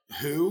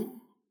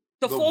 Who?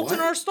 The Fault in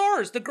Our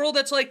Stars. The girl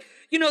that's like,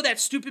 that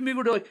stupid movie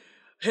where they're like,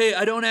 hey,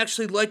 I don't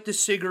actually like this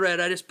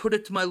cigarette. I just put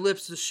it to my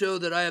lips to show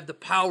that I have the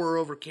power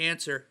over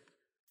cancer.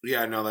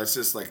 Yeah, no, that's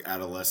just like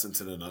adolescence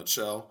in a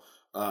nutshell.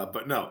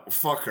 But no,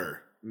 fuck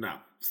her. No.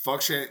 Fuck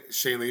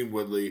Shailene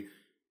Woodley.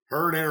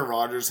 Her and Aaron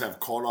Rodgers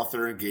have called off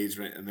their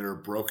engagement and they're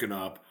broken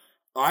up.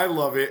 I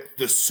love it.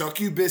 The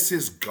succubus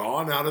is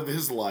gone out of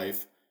his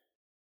life.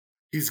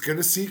 He's going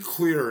to see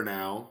clearer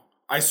now.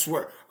 I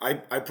swear. I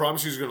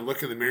promise he's going to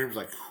look in the mirror and be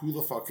like, who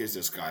the fuck is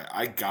this guy?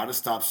 I got to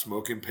stop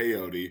smoking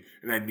peyote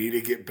and I need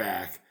to get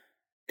back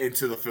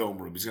into the film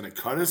room. He's going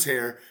to cut his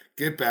hair,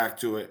 get back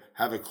to it,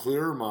 have a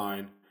clearer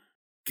mind,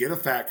 get a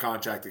fat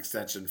contract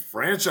extension,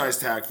 franchise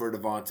tag for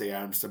Davante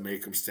Adams to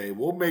make him stay.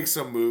 We'll make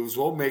some moves.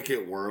 We'll make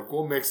it work.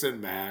 We'll mix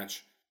and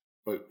match.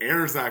 But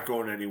Aaron's not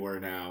going anywhere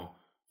now.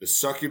 The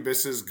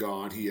succubus is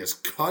gone. He has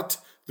cut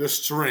the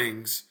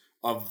strings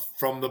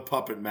from the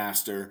puppet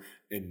master,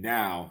 and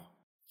now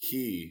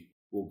he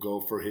will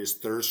go for his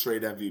third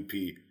straight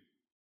MVP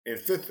and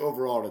fifth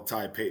overall to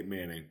tie Peyton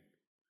Manning.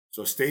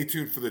 So stay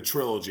tuned for the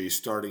trilogy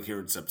starting here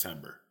in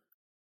September.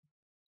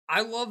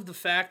 I love the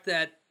fact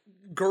that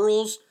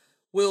girls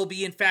will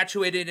be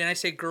infatuated, and I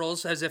say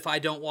girls as if I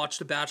don't watch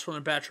The Bachelor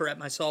and Bachelorette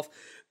myself.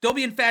 They'll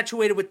be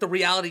infatuated with the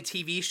reality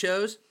TV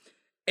shows.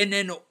 And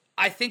then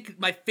I think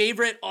my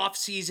favorite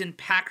off-season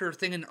Packer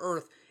thing on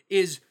earth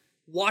is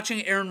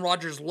watching Aaron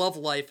Rodgers' love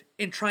life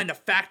and trying to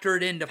factor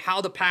it into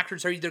how the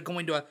Packers are either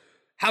going to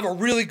have a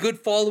really good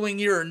following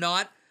year or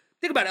not.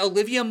 Think about it,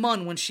 Olivia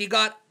Munn when she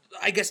got,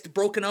 I guess,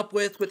 broken up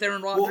with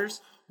Aaron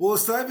Rodgers. Well,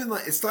 it's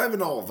not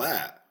even all of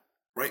that,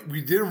 right?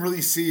 We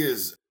didn't see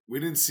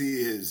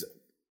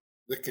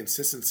the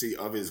consistency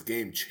of his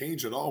game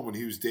change at all when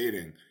he was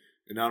dating.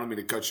 And I don't mean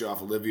to cut you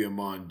off, Olivia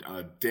Munn,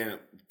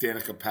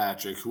 Danica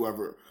Patrick,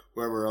 whoever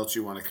else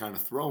you want to kind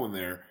of throw in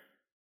there.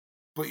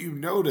 But you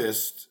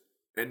noticed,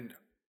 and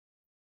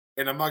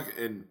I'm not,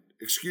 and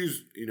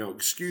excuse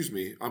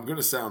me, I'm going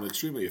to sound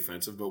extremely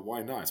offensive, but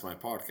why not? It's my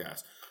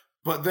podcast.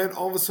 But then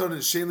all of a sudden,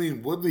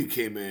 Shailene Woodley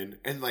came in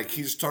and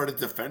he started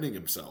defending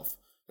himself.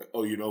 Like,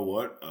 oh, you know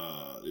what?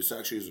 This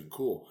actually isn't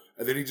cool.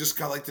 And then he just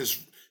got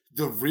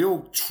the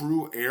real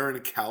true Aaron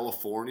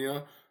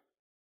California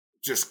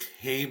just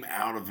came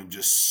out of him,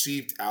 just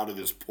seeped out of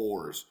his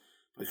pores.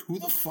 Like, who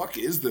the fuck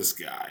is this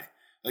guy?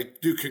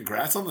 Like, dude,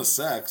 congrats on the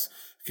sex.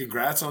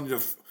 Congrats on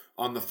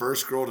the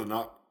first girl to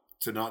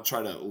not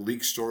try to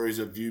leak stories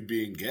of you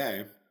being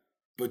gay.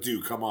 But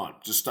dude, come on,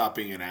 just stop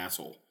being an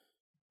asshole.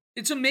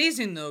 It's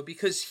amazing though,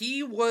 because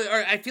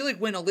I feel like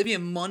when Olivia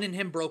Munn and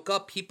him broke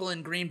up, people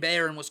in Green Bay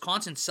or in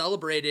Wisconsin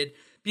celebrated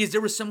because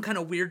there was some kind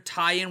of weird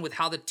tie-in with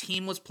how the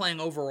team was playing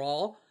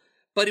overall,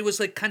 but it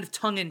was kind of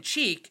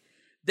tongue-in-cheek.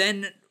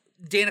 Then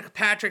Danica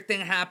Patrick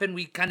thing happened.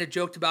 We kind of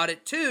joked about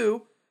it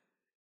too.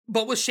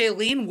 But with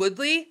Shailene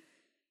Woodley,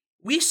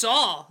 we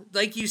saw,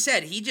 like you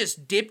said, he just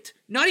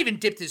not even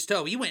dipped his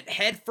toe. He went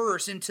head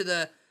first into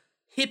the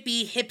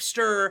hippie,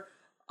 hipster,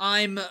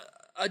 I'm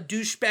a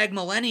douchebag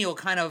millennial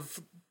kind of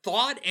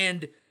thought.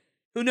 And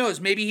Who knows?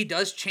 Maybe he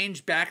does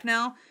change back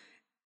now.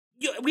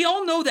 We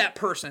all know that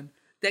person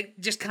that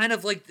just kind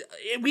of like,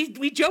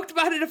 we joked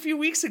about it a few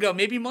weeks ago,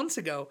 maybe months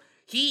ago.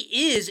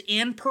 He is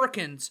Ann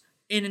Perkins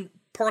in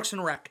Parks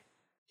and Rec.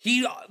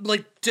 He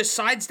like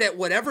decides that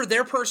whatever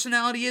their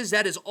personality is,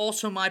 that is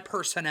also my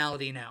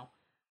personality now.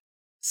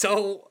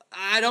 So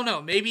I don't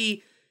know.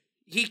 Maybe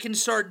he can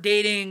start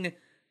dating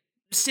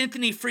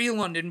Cynthia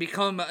Freeland and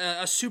become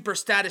a super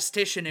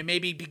statistician and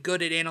maybe be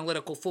good at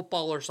analytical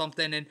football or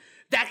something. And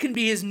that can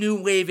be his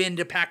new wave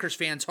into Packers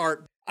fans'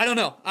 heart. I don't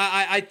know.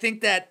 I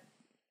think that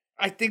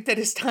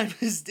his time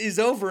is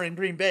over in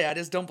Green Bay. I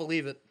just don't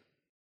believe it.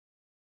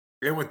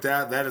 And with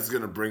that is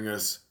going to bring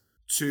us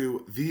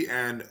to the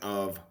end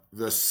of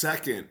the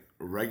second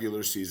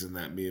regular season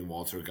that me and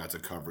Walter got to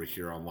cover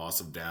here on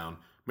Loss of Down.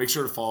 Make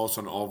sure to follow us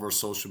on all of our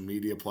social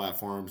media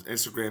platforms,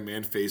 Instagram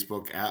and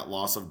Facebook at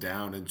Loss of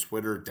Down, and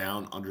Twitter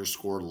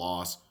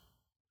 _loss.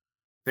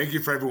 Thank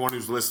you for everyone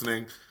who's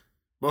listening.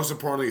 Most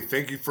importantly,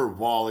 thank you for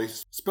Wally,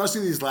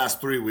 especially these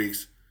last 3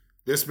 weeks.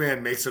 This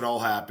man makes it all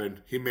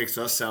happen. He makes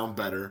us sound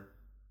better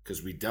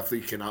because we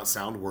definitely cannot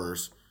sound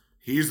worse.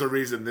 He's the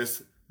reason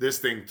this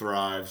thing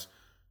thrives.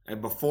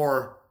 And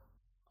before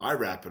I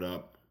wrap it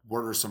up, what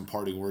are some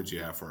parting words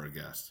you have for our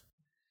guest?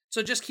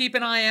 So just keep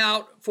an eye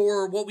out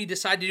for what we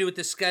decide to do with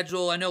the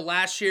schedule. I know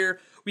last year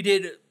we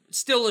did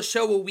still a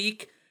show a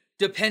week,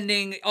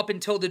 depending up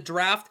until the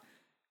draft.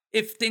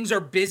 If things are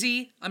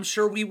busy, I'm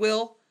sure we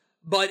will.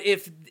 But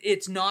if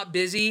it's not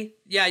busy,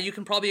 yeah, you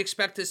can probably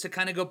expect us to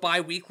kind of go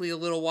bi-weekly a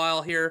little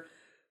while here.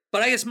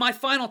 But I guess my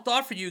final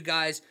thought for you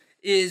guys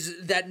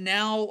is that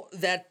now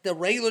that the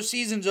regular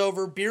season's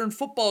over, beer and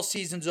football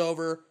season's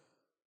over,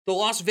 the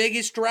Las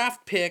Vegas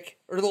draft pick,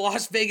 or the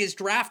Las Vegas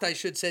draft, I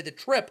should say, the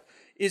trip,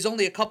 is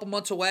only a couple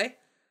months away.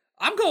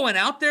 I'm going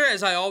out there,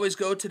 as I always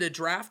go to the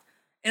draft,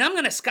 and I'm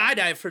going to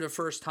skydive for the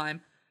first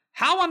time.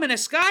 How I'm going to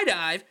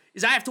skydive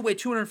is I have to weigh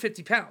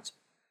 250 pounds.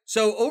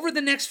 So over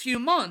the next few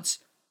months,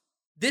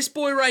 this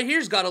boy right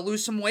here's got to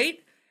lose some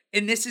weight,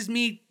 and this is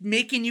me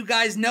making you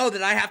guys know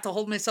that I have to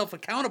hold myself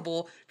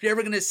accountable if you're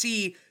ever going to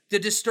see the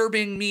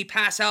disturbing me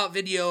pass out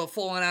video of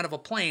falling out of a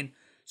plane.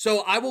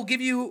 So I will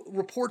give you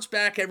reports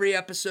back every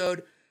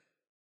episode.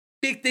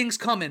 Big things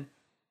coming.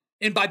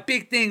 And by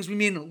big things, we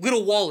mean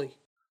Little Wally.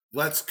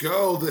 Let's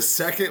go. The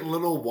second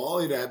Little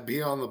Wally to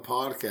be on the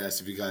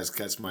podcast, if you guys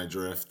catch my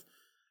drift.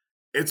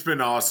 It's been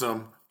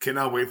awesome.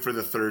 Cannot wait for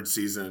the third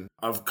season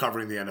of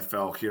covering the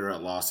NFL here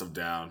at Loss of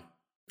Down.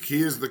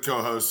 He is the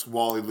co-host,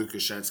 Wally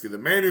Lukashensky, the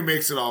man who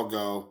makes it all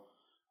go.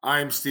 I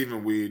am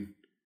Stephen Weed.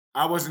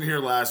 I wasn't here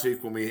last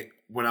week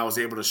when I was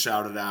able to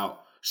shout it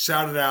out.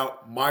 Shouted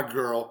out my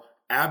girl,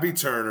 Abby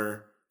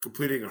Turner,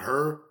 completing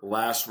her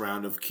last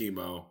round of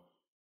chemo.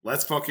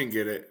 Let's fucking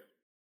get it.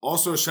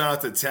 Also, shout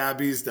out to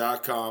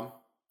Tabbies.com,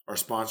 our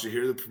sponsor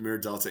here, the premier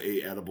Delta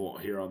 8 edible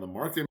here on the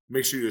market.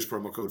 Make sure you use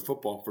promo code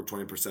FOOTBALL for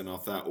 20%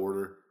 off that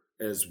order,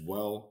 as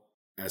well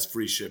as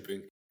free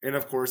shipping. And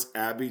of course,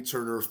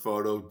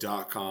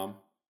 AbbyTurnerPhoto.com,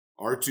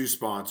 our two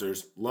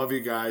sponsors. Love you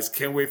guys.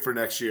 Can't wait for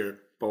next year,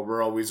 but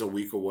we're always a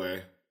week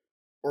away.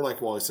 Or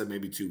like Wally said,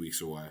 maybe 2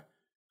 weeks away.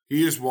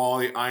 He is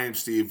Wally. I am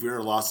Steve. We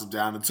are Loss of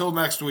Down. Until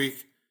next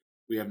week,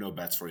 we have no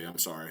bets for you. I'm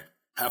sorry.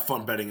 Have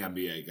fun betting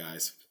NBA,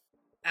 guys.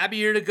 Abby,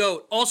 you're the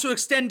GOAT. Also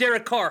extend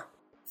Derek Carr.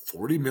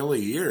 $40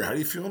 million a year. How are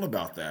you feeling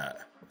about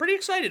that? I'm pretty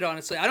excited,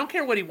 honestly. I don't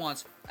care what he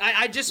wants.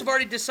 I just have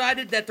already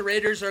decided that the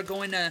Raiders are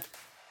going to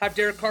have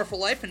Derek Carr for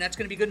life, and that's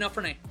going to be good enough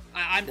for me.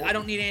 I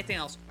don't need anything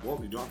else. Well,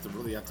 you don't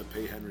have to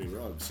pay Henry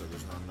Ruggs, so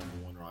there's not a number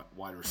one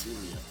wide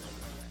receiver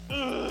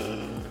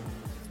yet.